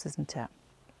everything else, isn't it?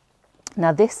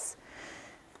 Now this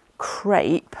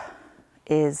crepe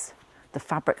is the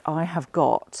fabric I have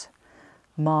got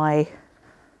my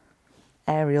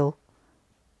aerial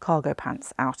cargo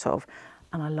pants out of,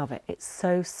 and I love it. It's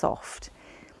so soft.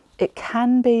 It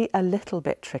can be a little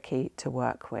bit tricky to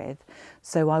work with,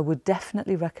 so I would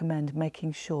definitely recommend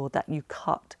making sure that you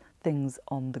cut things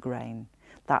on the grain.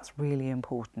 That's really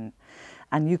important.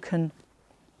 And you can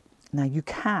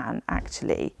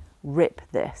actually rip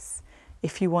this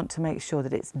if you want to make sure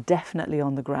that it's definitely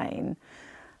on the grain,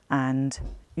 and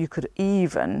you could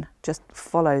even just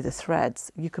follow the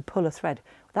threads. You could pull a thread.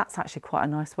 That's actually quite a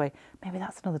nice way. Maybe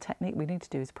that's another technique we need to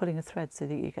do, is pulling a thread so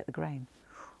that you get the grain.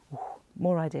 Ooh,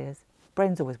 more ideas.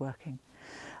 Brain's always working.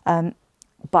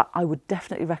 But I would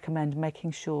definitely recommend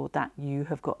making sure that you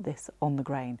have got this on the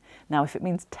grain. Now, if it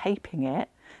means taping it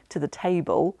to the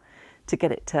table to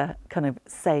get it to kind of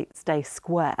stay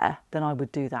square, then I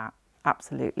would do that,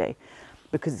 absolutely,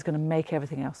 because it's going to make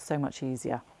everything else so much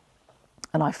easier.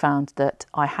 And I found that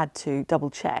I had to double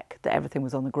check that everything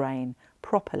was on the grain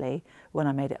properly when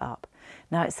I made it up.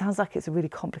 Now, it sounds like it's a really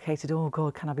complicated, oh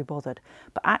God, can I be bothered?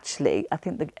 But actually, I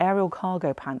think the aerial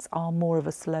cargo pants are more of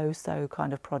a slow sew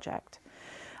kind of project.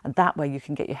 And that way you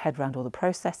can get your head around all the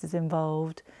processes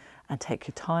involved and take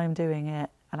your time doing it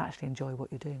and actually enjoy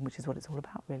what you're doing, which is what it's all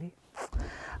about, really.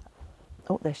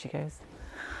 Oh, there she goes.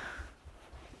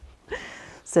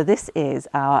 So this is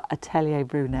our Atelier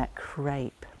Brunette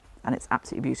crepe, and it's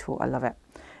absolutely beautiful. I love it.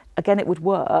 Again, it would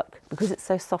work, because it's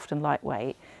so soft and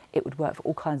lightweight, it would work for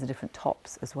all kinds of different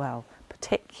tops as well,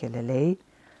 particularly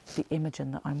the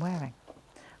Imogen that I'm wearing,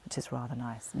 which is rather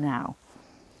nice. Now,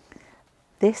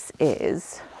 this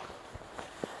is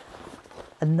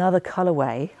another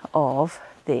colourway of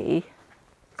the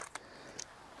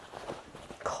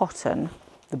cotton,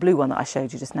 the blue one that I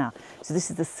showed you just now. So this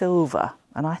is the silver,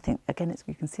 and I think, again,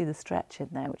 you can see the stretch in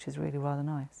there, which is really rather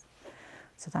nice.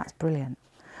 So that's brilliant.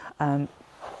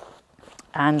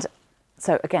 And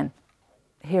so again,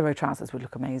 hero trousers would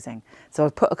look amazing. So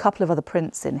I've put a couple of other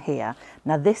prints in here.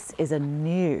 Now this is a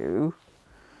new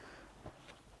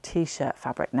t-shirt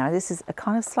fabric. Now this is a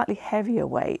kind of slightly heavier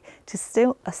weight. It is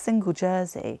still a single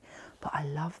jersey, but I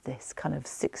love this kind of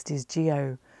 60s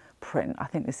geo print. I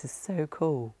think this is so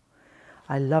cool.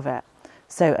 I love it.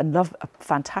 So, and love a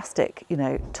fantastic, you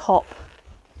know, top,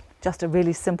 just a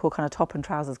really simple kind of top and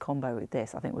trousers combo with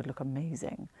this, I think would look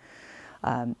amazing.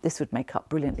 This would make up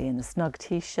brilliantly in the snug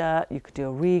t-shirt. You could do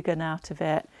a Regan out of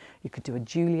it. You could do a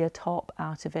Julia top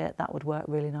out of it. That would work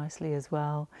really nicely as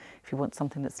well, if you want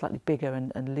something that's slightly bigger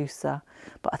and looser.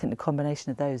 But I think the combination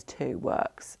of those two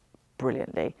works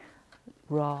brilliantly.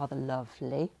 Rather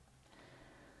lovely.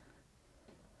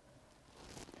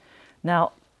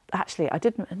 Now, actually, I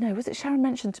didn't know, was it Sharon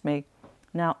mentioned to me?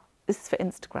 Now, this is for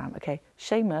Instagram, okay?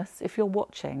 Seamus, if you're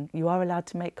watching, you are allowed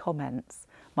to make comments.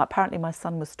 Apparently my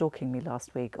son was stalking me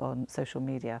last week on social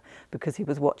media because he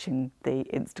was watching the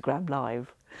Instagram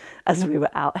live as we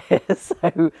were out here. So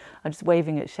I'm just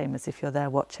waving at Seamus if you're there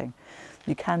watching.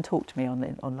 You can talk to me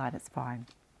online, it's fine.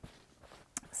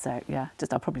 So yeah,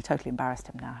 just I've probably totally embarrassed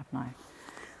him now, haven't I?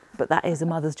 But that is a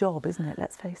mother's job, isn't it?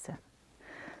 Let's face it.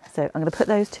 So I'm going to put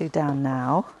those two down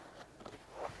now.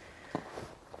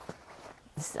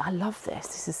 I love this.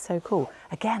 This is so cool.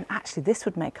 Again, actually, this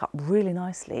would make up really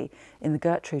nicely in the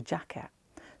Gertrude jacket.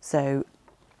 So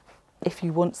if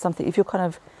you want something, if you're kind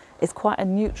of, it's quite a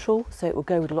neutral, so it will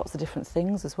go with lots of different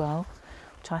things as well,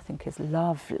 which I think is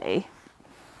lovely.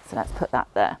 So let's put that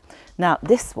there. Now,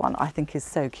 this one I think is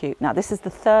so cute. Now, this is the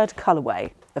third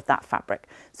colourway of that fabric.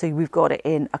 So we've got it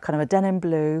in a kind of a denim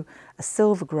blue, a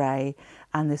silver grey,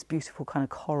 and this beautiful kind of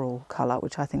coral colour,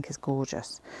 which I think is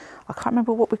gorgeous. I can't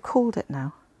remember what we called it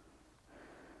now.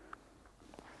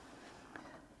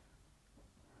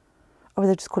 Oh,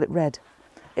 they just call it red.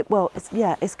 It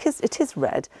is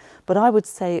red, but I would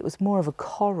say it was more of a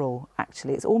coral,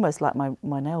 actually. It's almost like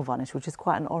my nail varnish, which is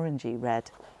quite an orangey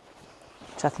red,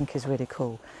 which I think is really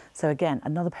cool. So again,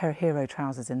 another pair of hero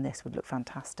trousers in this would look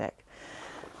fantastic.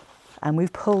 And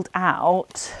we've pulled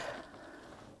out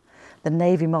the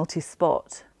navy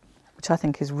multi-spot, which I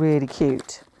think is really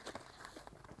cute.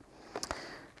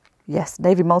 Yes,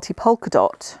 navy multi-polka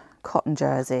dot cotton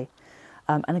jersey.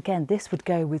 And again, this would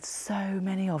go with so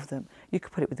many of them. You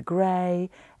could put it with the grey,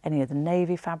 any of the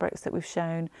navy fabrics that we've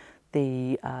shown,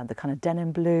 the kind of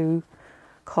denim blue,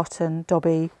 cotton,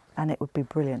 dobby, and it would be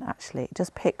brilliant actually. It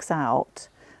just picks out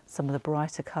some of the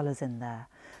brighter colours in there.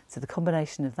 So the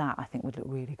combination of that I think would look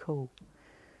really cool.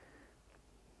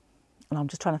 And I'm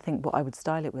just trying to think what I would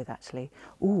style it with actually.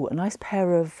 Ooh, a nice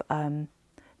pair of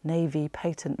navy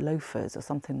patent loafers or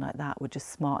something like that would just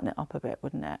smarten it up a bit,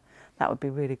 wouldn't it? That would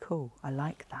be really cool. I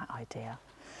like that idea.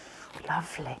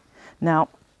 Lovely. Now,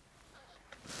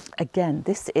 again,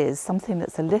 this is something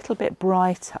that's a little bit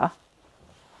brighter,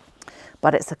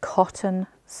 but it's a cotton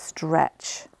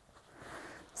stretch.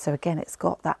 So again, it's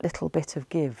got that little bit of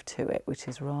give to it, which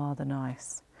is rather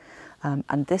nice.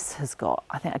 And this has got,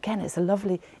 I think, again, it's a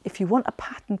lovely, if you want a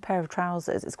patterned pair of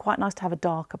trousers, it's quite nice to have a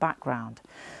darker background.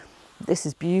 This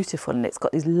is beautiful, and it's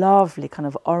got these lovely kind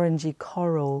of orangey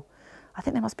coral, I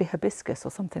think there must be hibiscus or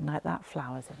something like that,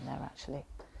 flowers in there actually.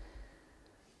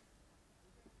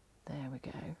 There we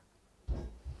go.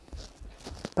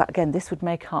 But again, this would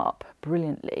make up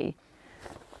brilliantly.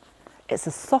 It's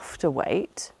a softer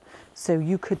weight, so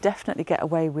you could definitely get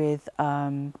away with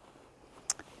a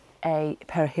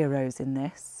pair of heroes in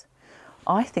this.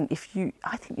 I think you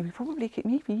probably could,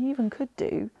 maybe you even could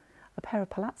do a pair of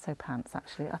palazzo pants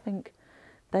actually. I think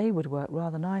they would work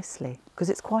rather nicely because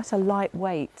it's quite a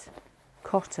lightweight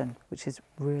cotton, which is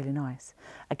really nice.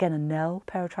 Again, a Nell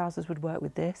pair of trousers would work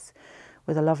with this,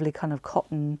 with a lovely kind of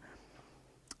cotton,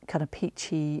 kind of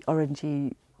peachy,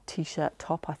 orangey t-shirt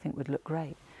top, I think would look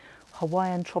great.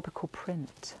 Hawaiian tropical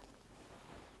print.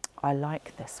 I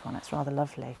like this one, it's rather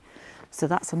lovely. So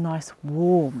that's a nice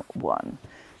warm one.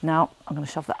 Now, I'm going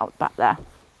to shove that out back there.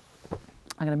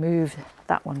 I'm going to move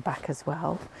that one back as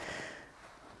well.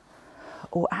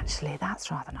 Or actually, that's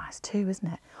rather nice too, isn't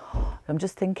it? I'm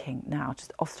just thinking now,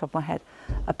 just off the top of my head,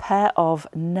 a pair of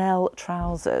Nell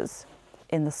trousers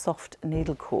in the soft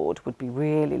needle cord would be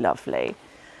really lovely.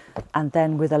 And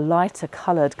then with a lighter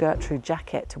coloured Gertrude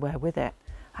jacket to wear with it.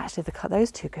 Actually,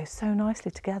 those two go so nicely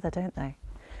together, don't they?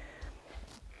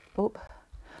 Oop.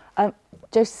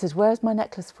 Josie says, where's my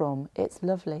necklace from? It's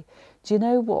lovely. Do you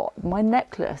know what? My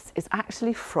necklace is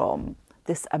actually from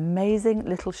this amazing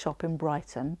little shop in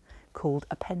Brighton called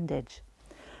Appendage.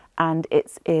 And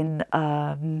it's in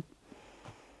not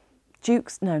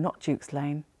Duke's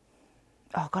Lane.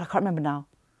 Oh God, I can't remember now.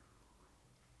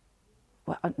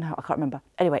 Well, no, I can't remember.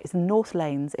 Anyway, it's in North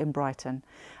Lanes in Brighton.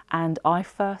 And I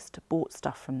first bought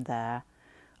stuff from there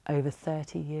over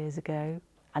 30 years ago.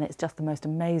 And it's just the most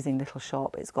amazing little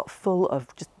shop. It's got full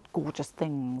of just gorgeous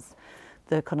things.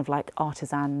 The kind of like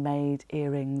artisan made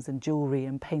earrings and jewellery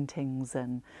and paintings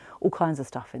and all kinds of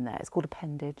stuff in there. It's called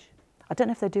Appendage. I don't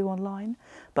know if they do online,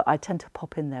 but I tend to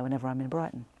pop in there whenever I'm in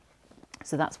Brighton.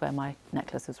 So that's where my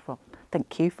necklace is from.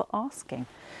 Thank you for asking.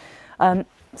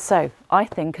 So I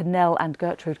think a Nell and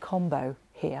Gertrude combo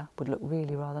here would look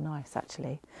really rather nice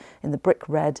actually, in the brick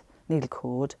red needle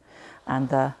cord and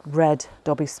the red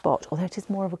dobby spot, although it is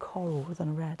more of a coral than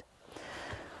a red.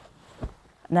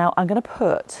 Now I'm going to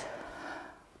put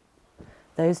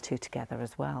those two together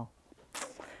as well.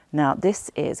 Now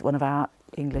this is one of our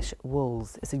English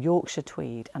wools. It's a Yorkshire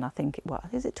tweed, and I think, well,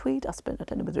 is it tweed? I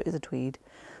don't know whether it is a tweed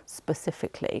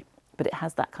specifically, but it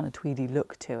has that kind of tweedy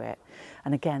look to it.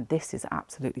 And again, this is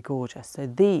absolutely gorgeous. So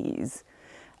these,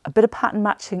 a bit of pattern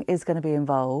matching is going to be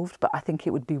involved, but I think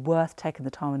it would be worth taking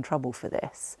the time and trouble for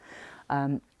this.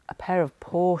 A pair of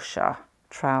Porsche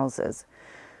trousers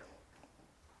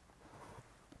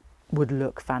would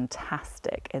look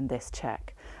fantastic in this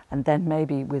check. And then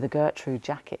maybe with a Gertrude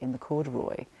jacket in the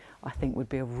corduroy, I think would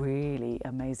be a really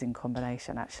amazing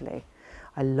combination actually.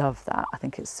 I love that. I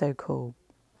think it's so cool.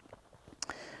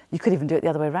 You could even do it the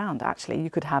other way around actually. You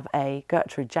could have a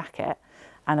Gertrude jacket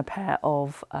and a pair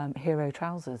of hero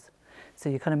trousers. So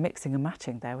you're kind of mixing and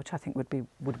matching there, which I think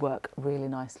would work really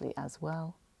nicely as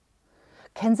well.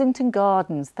 Kensington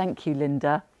Gardens, thank you,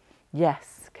 Linda.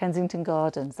 Yes, Kensington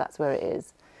Gardens, that's where it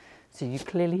is. So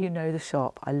you know the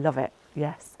shop. I love it,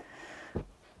 yes.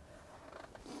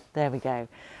 There we go.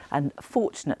 And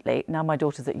fortunately, now my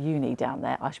daughter's at uni down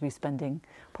there, I should be spending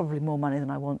probably more money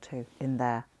than I want to in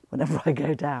there whenever I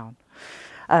go down.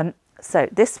 So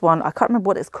this one, I can't remember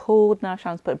what it's called now,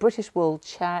 Sharon's put British wool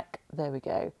check. There we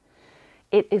go.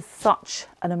 It is such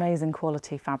an amazing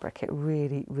quality fabric. It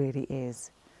really, really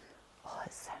is. Oh,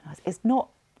 it's so nice.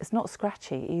 It's not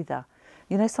scratchy either.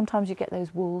 You know, sometimes you get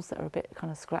those wools that are a bit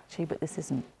kind of scratchy, but this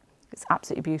isn't. It's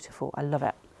absolutely beautiful. I love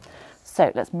it.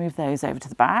 So let's move those over to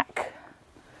the back.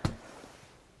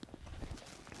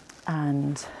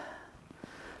 And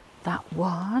that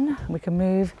one, we can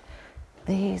move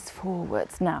these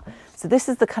forwards. Now, so this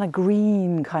is the kind of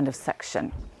green kind of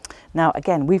section. Now,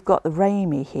 again, we've got the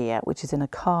Ramie here, which is in a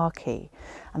khaki,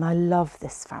 and I love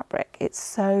this fabric. It's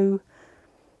so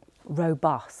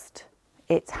robust.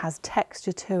 It has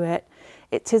texture to it.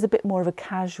 It is a bit more of a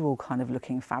casual kind of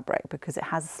looking fabric because it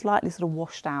has a slightly sort of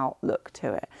washed out look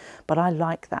to it. But I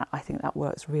like that. I think that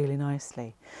works really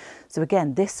nicely. So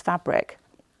again, this fabric,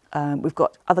 we've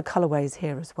got other colourways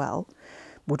here as well,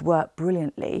 would work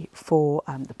brilliantly for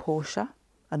the Portia,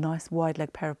 a nice wide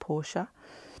leg pair of Portia.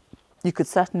 You could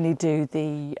certainly do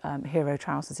the hero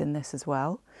trousers in this as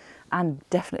well, and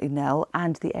definitely Nell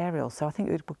and the Ariel. So I think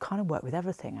it would kind of work with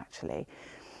everything actually.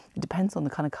 It depends on the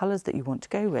kind of colours that you want to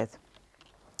go with.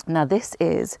 Now this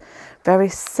is very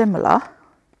similar,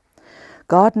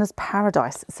 Gardener's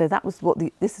Paradise. So that was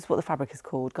this is what the fabric is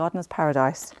called, Gardener's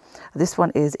Paradise. This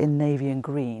one is in navy and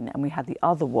green, and we had the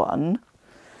other one,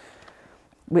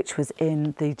 which was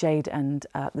in the jade and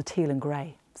the teal and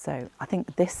grey. So I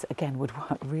think this again would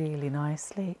work really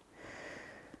nicely.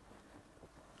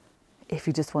 If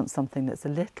you just want something that's a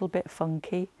little bit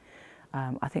funky,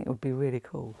 I think it would be really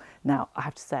cool. Now, I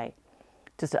have to say,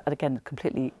 just again,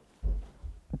 completely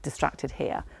distracted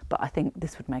here, but I think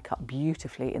this would make up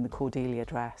beautifully in the Cordelia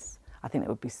dress. I think it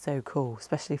would be so cool,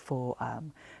 especially for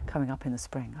coming up in the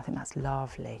spring. I think that's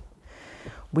lovely.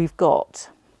 We've got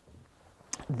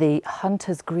the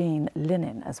Hunter's Green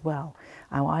linen as well.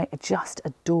 Now, I just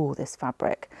adore this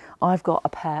fabric. I've got a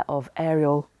pair of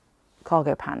Ariel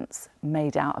cargo pants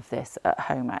made out of this at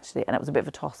home actually, and it was a bit of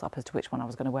a toss-up as to which one I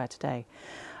was going to wear today.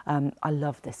 I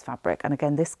love this fabric, and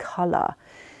again this colour,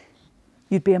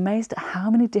 you'd be amazed at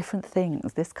how many different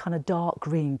things this kind of dark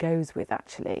green goes with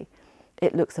actually.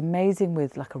 It looks amazing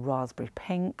with like a raspberry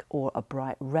pink or a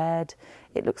bright red.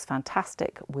 It looks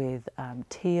fantastic with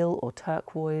teal or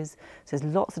turquoise. So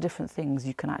there's lots of different things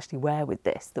you can actually wear with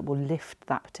this that will lift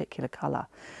that particular colour,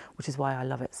 which is why I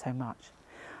love it so much.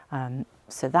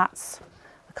 So that's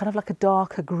kind of like a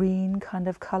darker green kind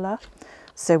of colour.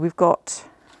 So we've got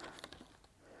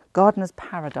Gardener's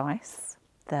Paradise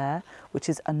there, which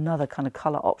is another kind of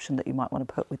colour option that you might want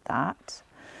to put with that.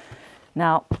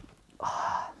 Now,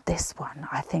 this one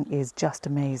I think is just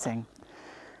amazing.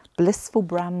 Blissful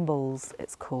Brambles,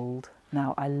 it's called.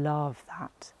 Now, I love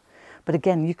that. But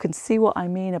again, you can see what I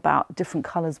mean about different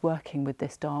colours working with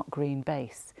this dark green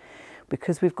base,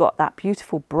 because we've got that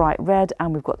beautiful bright red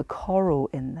and we've got the coral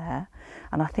in there.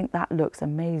 And I think that looks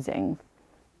amazing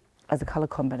as a colour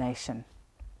combination.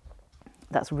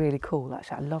 That's really cool,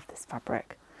 actually. I love this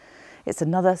fabric. It's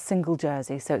another single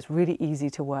jersey, so it's really easy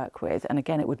to work with. And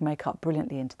again, it would make up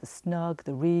brilliantly into the snug,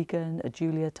 the Regan, a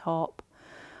Julia top.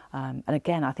 And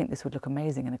again, I think this would look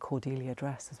amazing in a Cordelia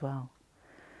dress as well.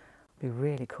 Be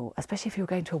really cool, especially if you were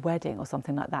going to a wedding or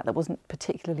something like that that wasn't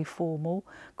particularly formal.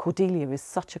 Cordelia is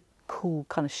such a cool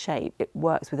kind of shape. It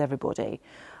works with everybody.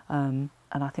 And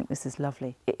I think this is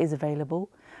lovely. It is available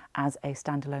as a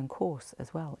standalone course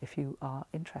as well, if you are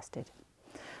interested.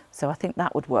 So I think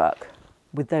that would work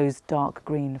with those dark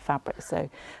green fabrics. So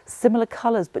similar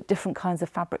colours, but different kinds of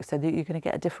fabrics, so that you're going to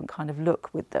get a different kind of look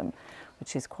with them,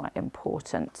 which is quite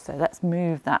important. So let's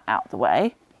move that out the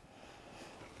way.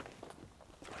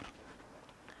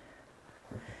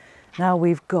 Now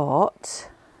we've got,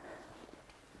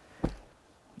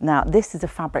 now this is a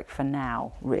fabric for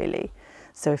now, really.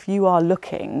 So if you are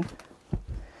looking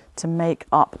to make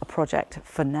up a project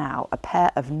for now, a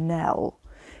pair of Nell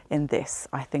in this,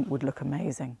 I think would look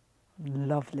amazing.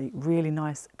 Lovely, really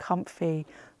nice, comfy,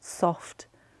 soft,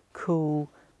 cool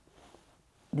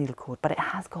needle cord, but it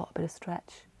has got a bit of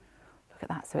stretch. Look at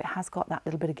that. So it has got that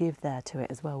little bit of give there to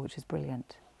it as well, which is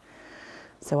brilliant.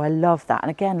 So I love that. And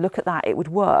again, look at that. It would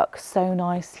work so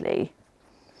nicely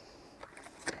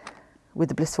with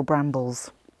the Blissful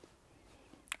Brambles.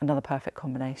 Another perfect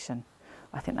combination.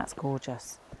 I think that's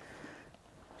gorgeous.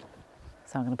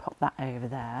 So I'm going to pop that over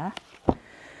there.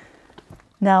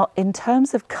 Now, in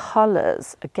terms of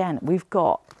colours, again, we've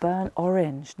got burnt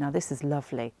orange. Now, this is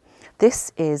lovely.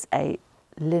 This is a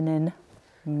linen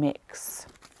mix.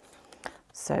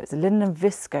 So it's a linen and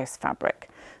viscose fabric.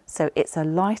 So it's a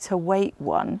lighter weight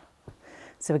one.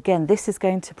 So again, this is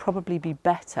going to probably be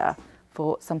better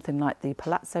for something like the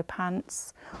palazzo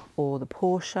pants or the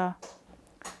Porsche.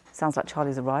 Sounds like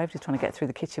Charlie's arrived. He's trying to get through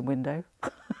the kitchen window.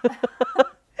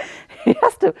 He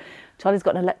has to. Charlie's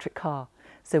got an electric car.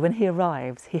 So when he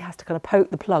arrives, he has to kind of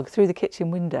poke the plug through the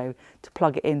kitchen window to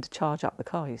plug it in to charge up the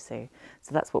car, you see.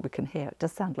 So that's what we can hear. It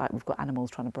does sound like we've got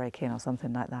animals trying to break in or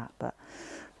something like that, but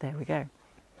there we go.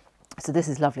 So this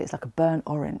is lovely. It's like a burnt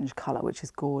orange colour, which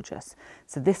is gorgeous.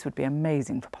 So this would be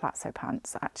amazing for palazzo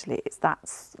pants, actually. It's that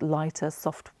lighter,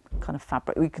 soft kind of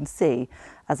fabric. You can see,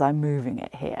 as I'm moving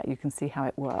it here, you can see how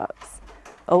it works.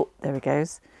 Oh, there he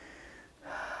goes.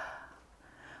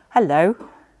 Hello.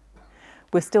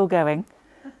 We're still going.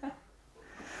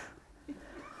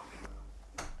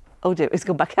 Oh dear, he's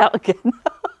gone back out again.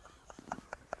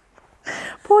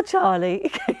 Poor Charlie, he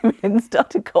came in,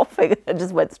 started coughing and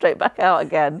just went straight back out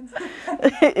again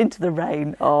into the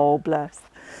rain. Oh, bless.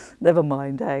 Never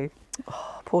mind, eh?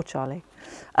 Oh, poor Charlie.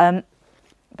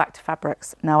 Back to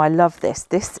fabrics. Now, I love this.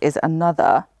 This is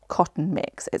another cotton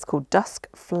mix. It's called Dusk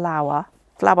Flower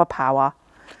Power.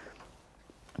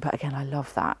 But again, I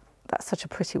love that. That's such a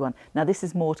pretty one. Now, this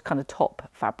is more kind of top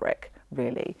fabric,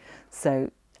 really.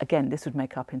 So again, this would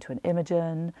make up into an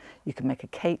Imogen. You can make a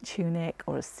Kate tunic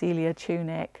or a Celia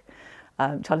tunic.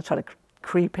 Trying to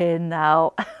creep in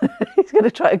now. He's going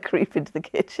to try and creep into the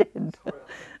kitchen.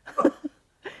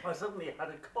 I suddenly had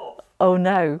a cough. Oh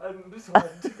no. This one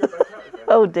had to go back out again.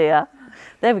 Oh dear.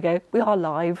 There we go. We are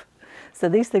live. So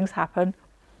these things happen.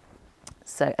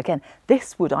 So again,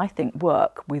 this would, I think,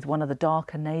 work with one of the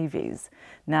darker navies.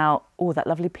 Now, oh, that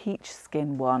lovely peach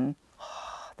skin one.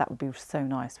 Oh, that would be so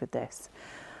nice with this.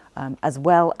 As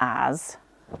well as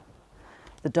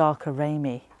the darker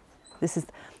Ramie. This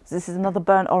is another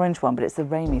burnt orange one, but it's the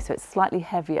Ramie, so it's slightly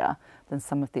heavier than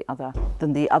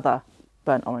the other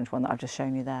burnt orange one that I've just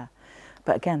shown you there.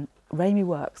 But again, Ramie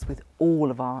works with all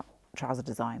of our trouser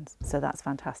designs, so that's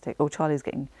fantastic. Oh, Charlie's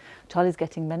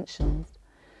getting mentioned.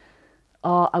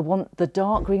 I want the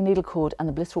dark green needle cord and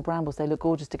the Blissful Brambles. They look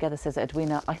gorgeous together, says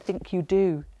Edwina. I think you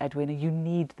do, Edwina. You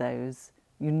need those.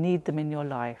 You need them in your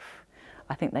life.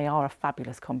 I think they are a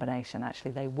fabulous combination,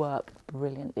 actually. They work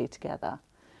brilliantly together.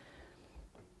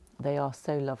 They are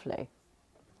so lovely.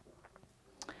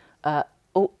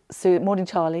 Oh, Sue, morning,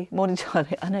 Charlie. Morning,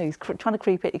 Charlie. I know, he's trying to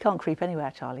creep it. He can't creep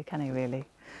anywhere, Charlie, can he, really?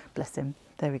 Bless him.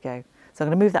 There we go. So I'm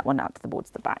going to move that one out towards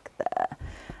the back there.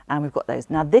 And we've got those.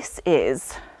 Now, this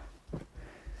is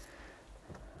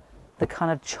the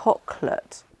kind of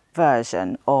chocolate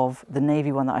version of the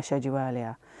navy one that I showed you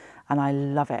earlier. And I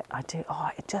love it. I do.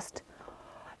 Oh,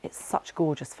 it's such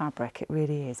gorgeous fabric. It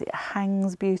really is. It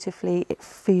hangs beautifully. It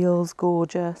feels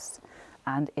gorgeous.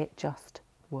 And it just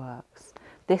works.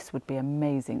 This would be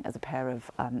amazing as a pair of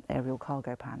aerial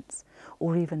cargo pants.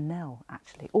 Or even Nell,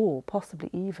 actually. Or possibly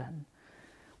even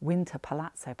winter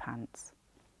palazzo pants.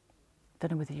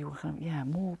 Don't know whether you were kind of, yeah,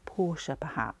 more Porsche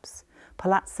perhaps.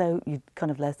 Palazzo,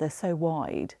 they're so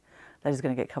wide, they're just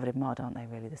going to get covered in mud, aren't they,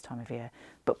 really, this time of year?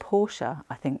 But Porsche,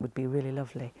 I think, would be really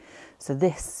lovely. So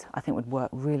this, I think, would work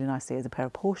really nicely as a pair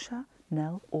of Porsche,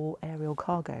 Nell, or aerial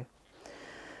cargo.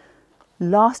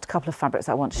 Last couple of fabrics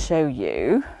I want to show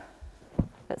you.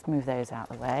 Let's move those out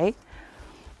of the way.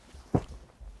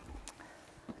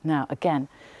 Now, again,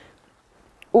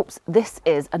 oops, this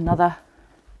is another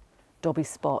Dobby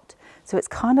Spot. So it's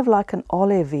kind of like an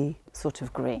olivey sort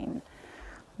of green.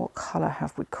 What colour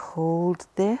have we called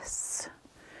this?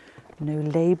 No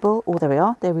label. Oh, there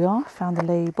we are, found the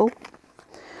label.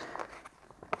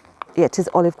 Yeah, it is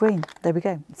olive green. There we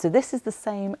go. So this is the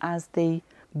same as the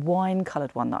wine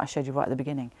coloured one that I showed you right at the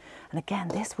beginning. And again,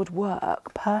 this would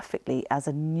work perfectly as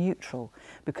a neutral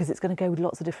because it's going to go with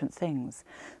lots of different things.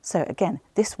 So again,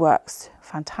 this works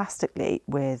fantastically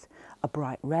with a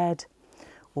bright red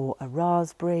or a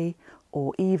raspberry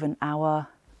or even our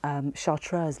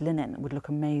chartreuse linen would look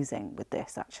amazing with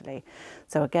this actually.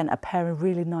 So again, a pair of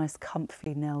really nice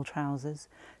comfy nail trousers,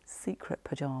 secret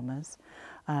pyjamas.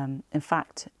 In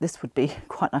fact, this would be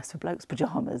quite nice for blokes'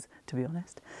 pyjamas, to be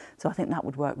honest. So I think that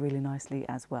would work really nicely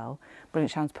as well.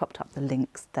 Brilliant. Sharon's popped up the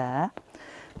links there.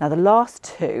 Now the last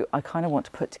two I kind of want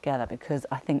to put together because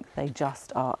I think they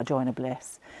just are a joy and a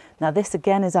bliss. Now this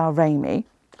again is our Raimi,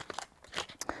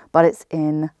 but it's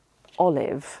in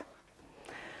olive.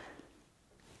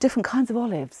 Different kinds of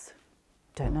olives.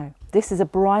 Don't know. This is a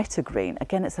brighter green.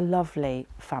 Again, it's a lovely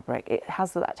fabric. It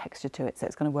has that texture to it, so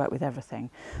it's going to work with everything.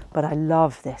 But I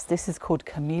love this. This is called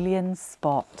Chameleon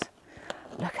Spot.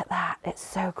 Look at that. It's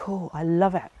so cool. I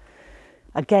love it.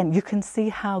 Again, you can see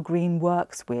how green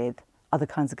works with other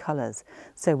kinds of colours.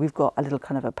 So we've got a little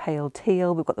kind of a pale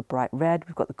teal. We've got the bright red.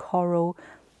 We've got the coral,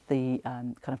 the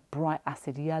kind of bright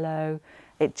acid yellow.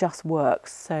 It just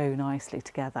works so nicely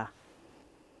together.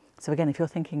 So again, if you're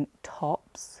thinking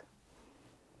tops,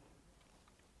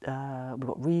 we've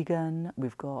got Regan,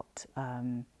 we've got,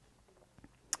 my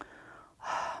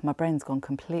brain's gone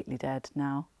completely dead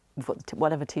now. We've got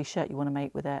whatever t-shirt you want to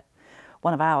make with it.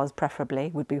 One of ours, preferably,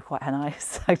 would be quite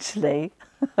nice, actually.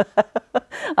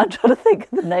 I'm trying to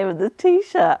think of the name of the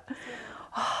t-shirt.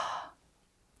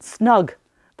 Snug,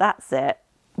 that's it.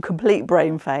 Complete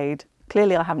brain fade.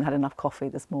 Clearly I haven't had enough coffee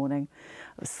this morning.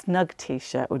 A snug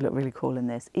t-shirt would look really cool in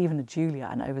this. Even a Julia,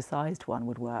 an oversized one,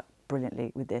 would work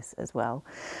brilliantly with this as well.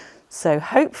 So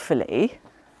hopefully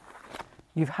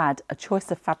you've had a choice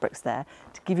of fabrics there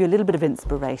to give you a little bit of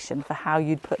inspiration for how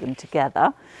you'd put them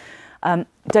together.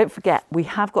 Don't forget, we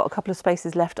have got a couple of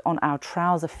spaces left on our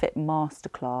trouser fit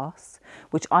masterclass,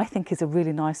 which I think is a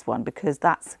really nice one because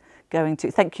that's going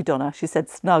to, thank you Donna, she said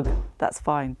snug, that's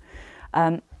fine.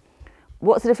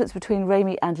 What's the difference between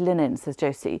Raimi and linen, says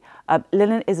Josie?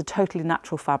 Linen is a totally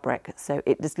natural fabric, so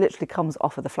it just literally comes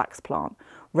off of the flax plant.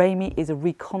 Raimi is a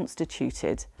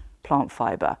reconstituted plant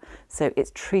fibre, so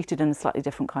it's treated in a slightly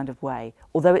different kind of way,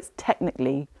 although it's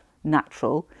technically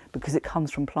natural because it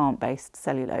comes from plant-based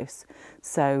cellulose.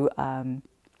 So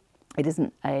it's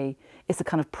a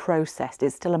kind of processed,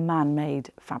 it's still a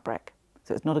man-made fabric,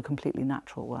 so it's not a completely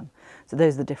natural one. So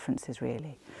those are the differences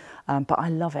really. But I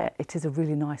love it. It is a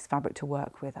really nice fabric to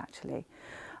work with, actually.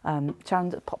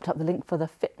 Jan popped up the link for the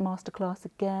Fit Masterclass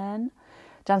again.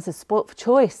 Jan says, spoilt for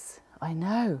choice. I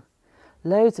know.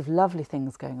 Loads of lovely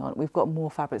things going on. We've got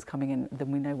more fabrics coming in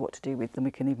than we know what to do with, than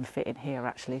we can even fit in here,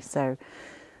 actually. So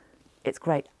it's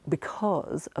great.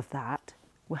 Because of that,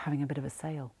 we're having a bit of a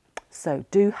sale. So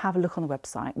do have a look on the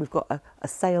website. We've got a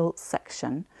sale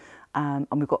section. And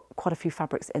we've got quite a few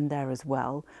fabrics in there as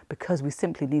well, because we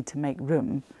simply need to make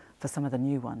room for some of the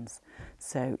new ones.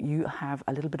 So you have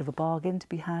a little bit of a bargain to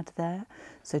be had there.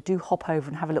 So do hop over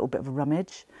and have a little bit of a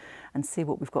rummage and see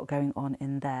what we've got going on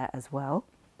in there as well.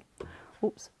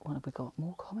 Oops, what have we got?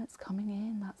 More comments coming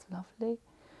in, that's lovely.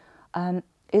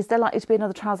 Is there likely to be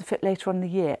another trouser fit later on in the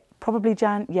year? Probably,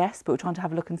 Jan, yes, but we're trying to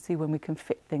have a look and see when we can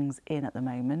fit things in at the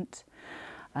moment.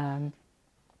 And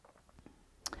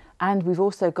we've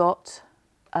also got,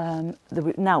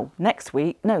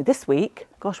 this week,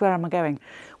 gosh, where am I going?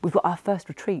 We've got our first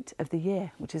retreat of the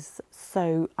year, which is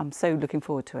I'm so looking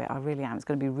forward to it. I really am. It's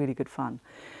going to be really good fun.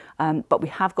 But we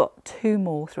have got 2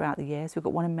 more throughout the year. So we've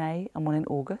got one in May and one in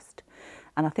August.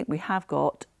 And I think we have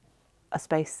got a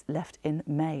space left in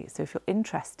May. So if you're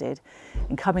interested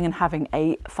in coming and having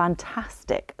a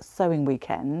fantastic sewing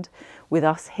weekend with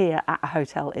us here at a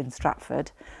hotel in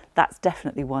Stratford, that's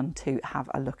definitely one to have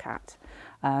a look at.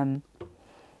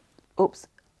 Oops,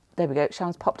 there we go.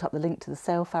 Sharon's popped up the link to the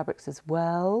sale fabrics as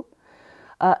well.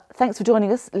 Thanks for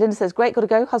joining us. Linda says, great, got to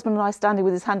go. Husband and I standing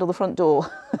with his hand on the front door.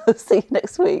 See you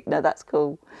next week. No, that's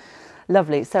cool.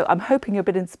 Lovely. So I'm hoping you're a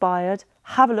bit inspired.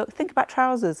 Have a look. Think about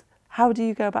trousers. How do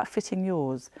you go about fitting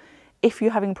yours? If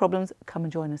you're having problems, come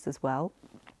and join us as well.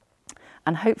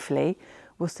 And hopefully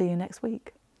we'll see you next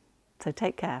week. So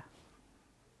take care.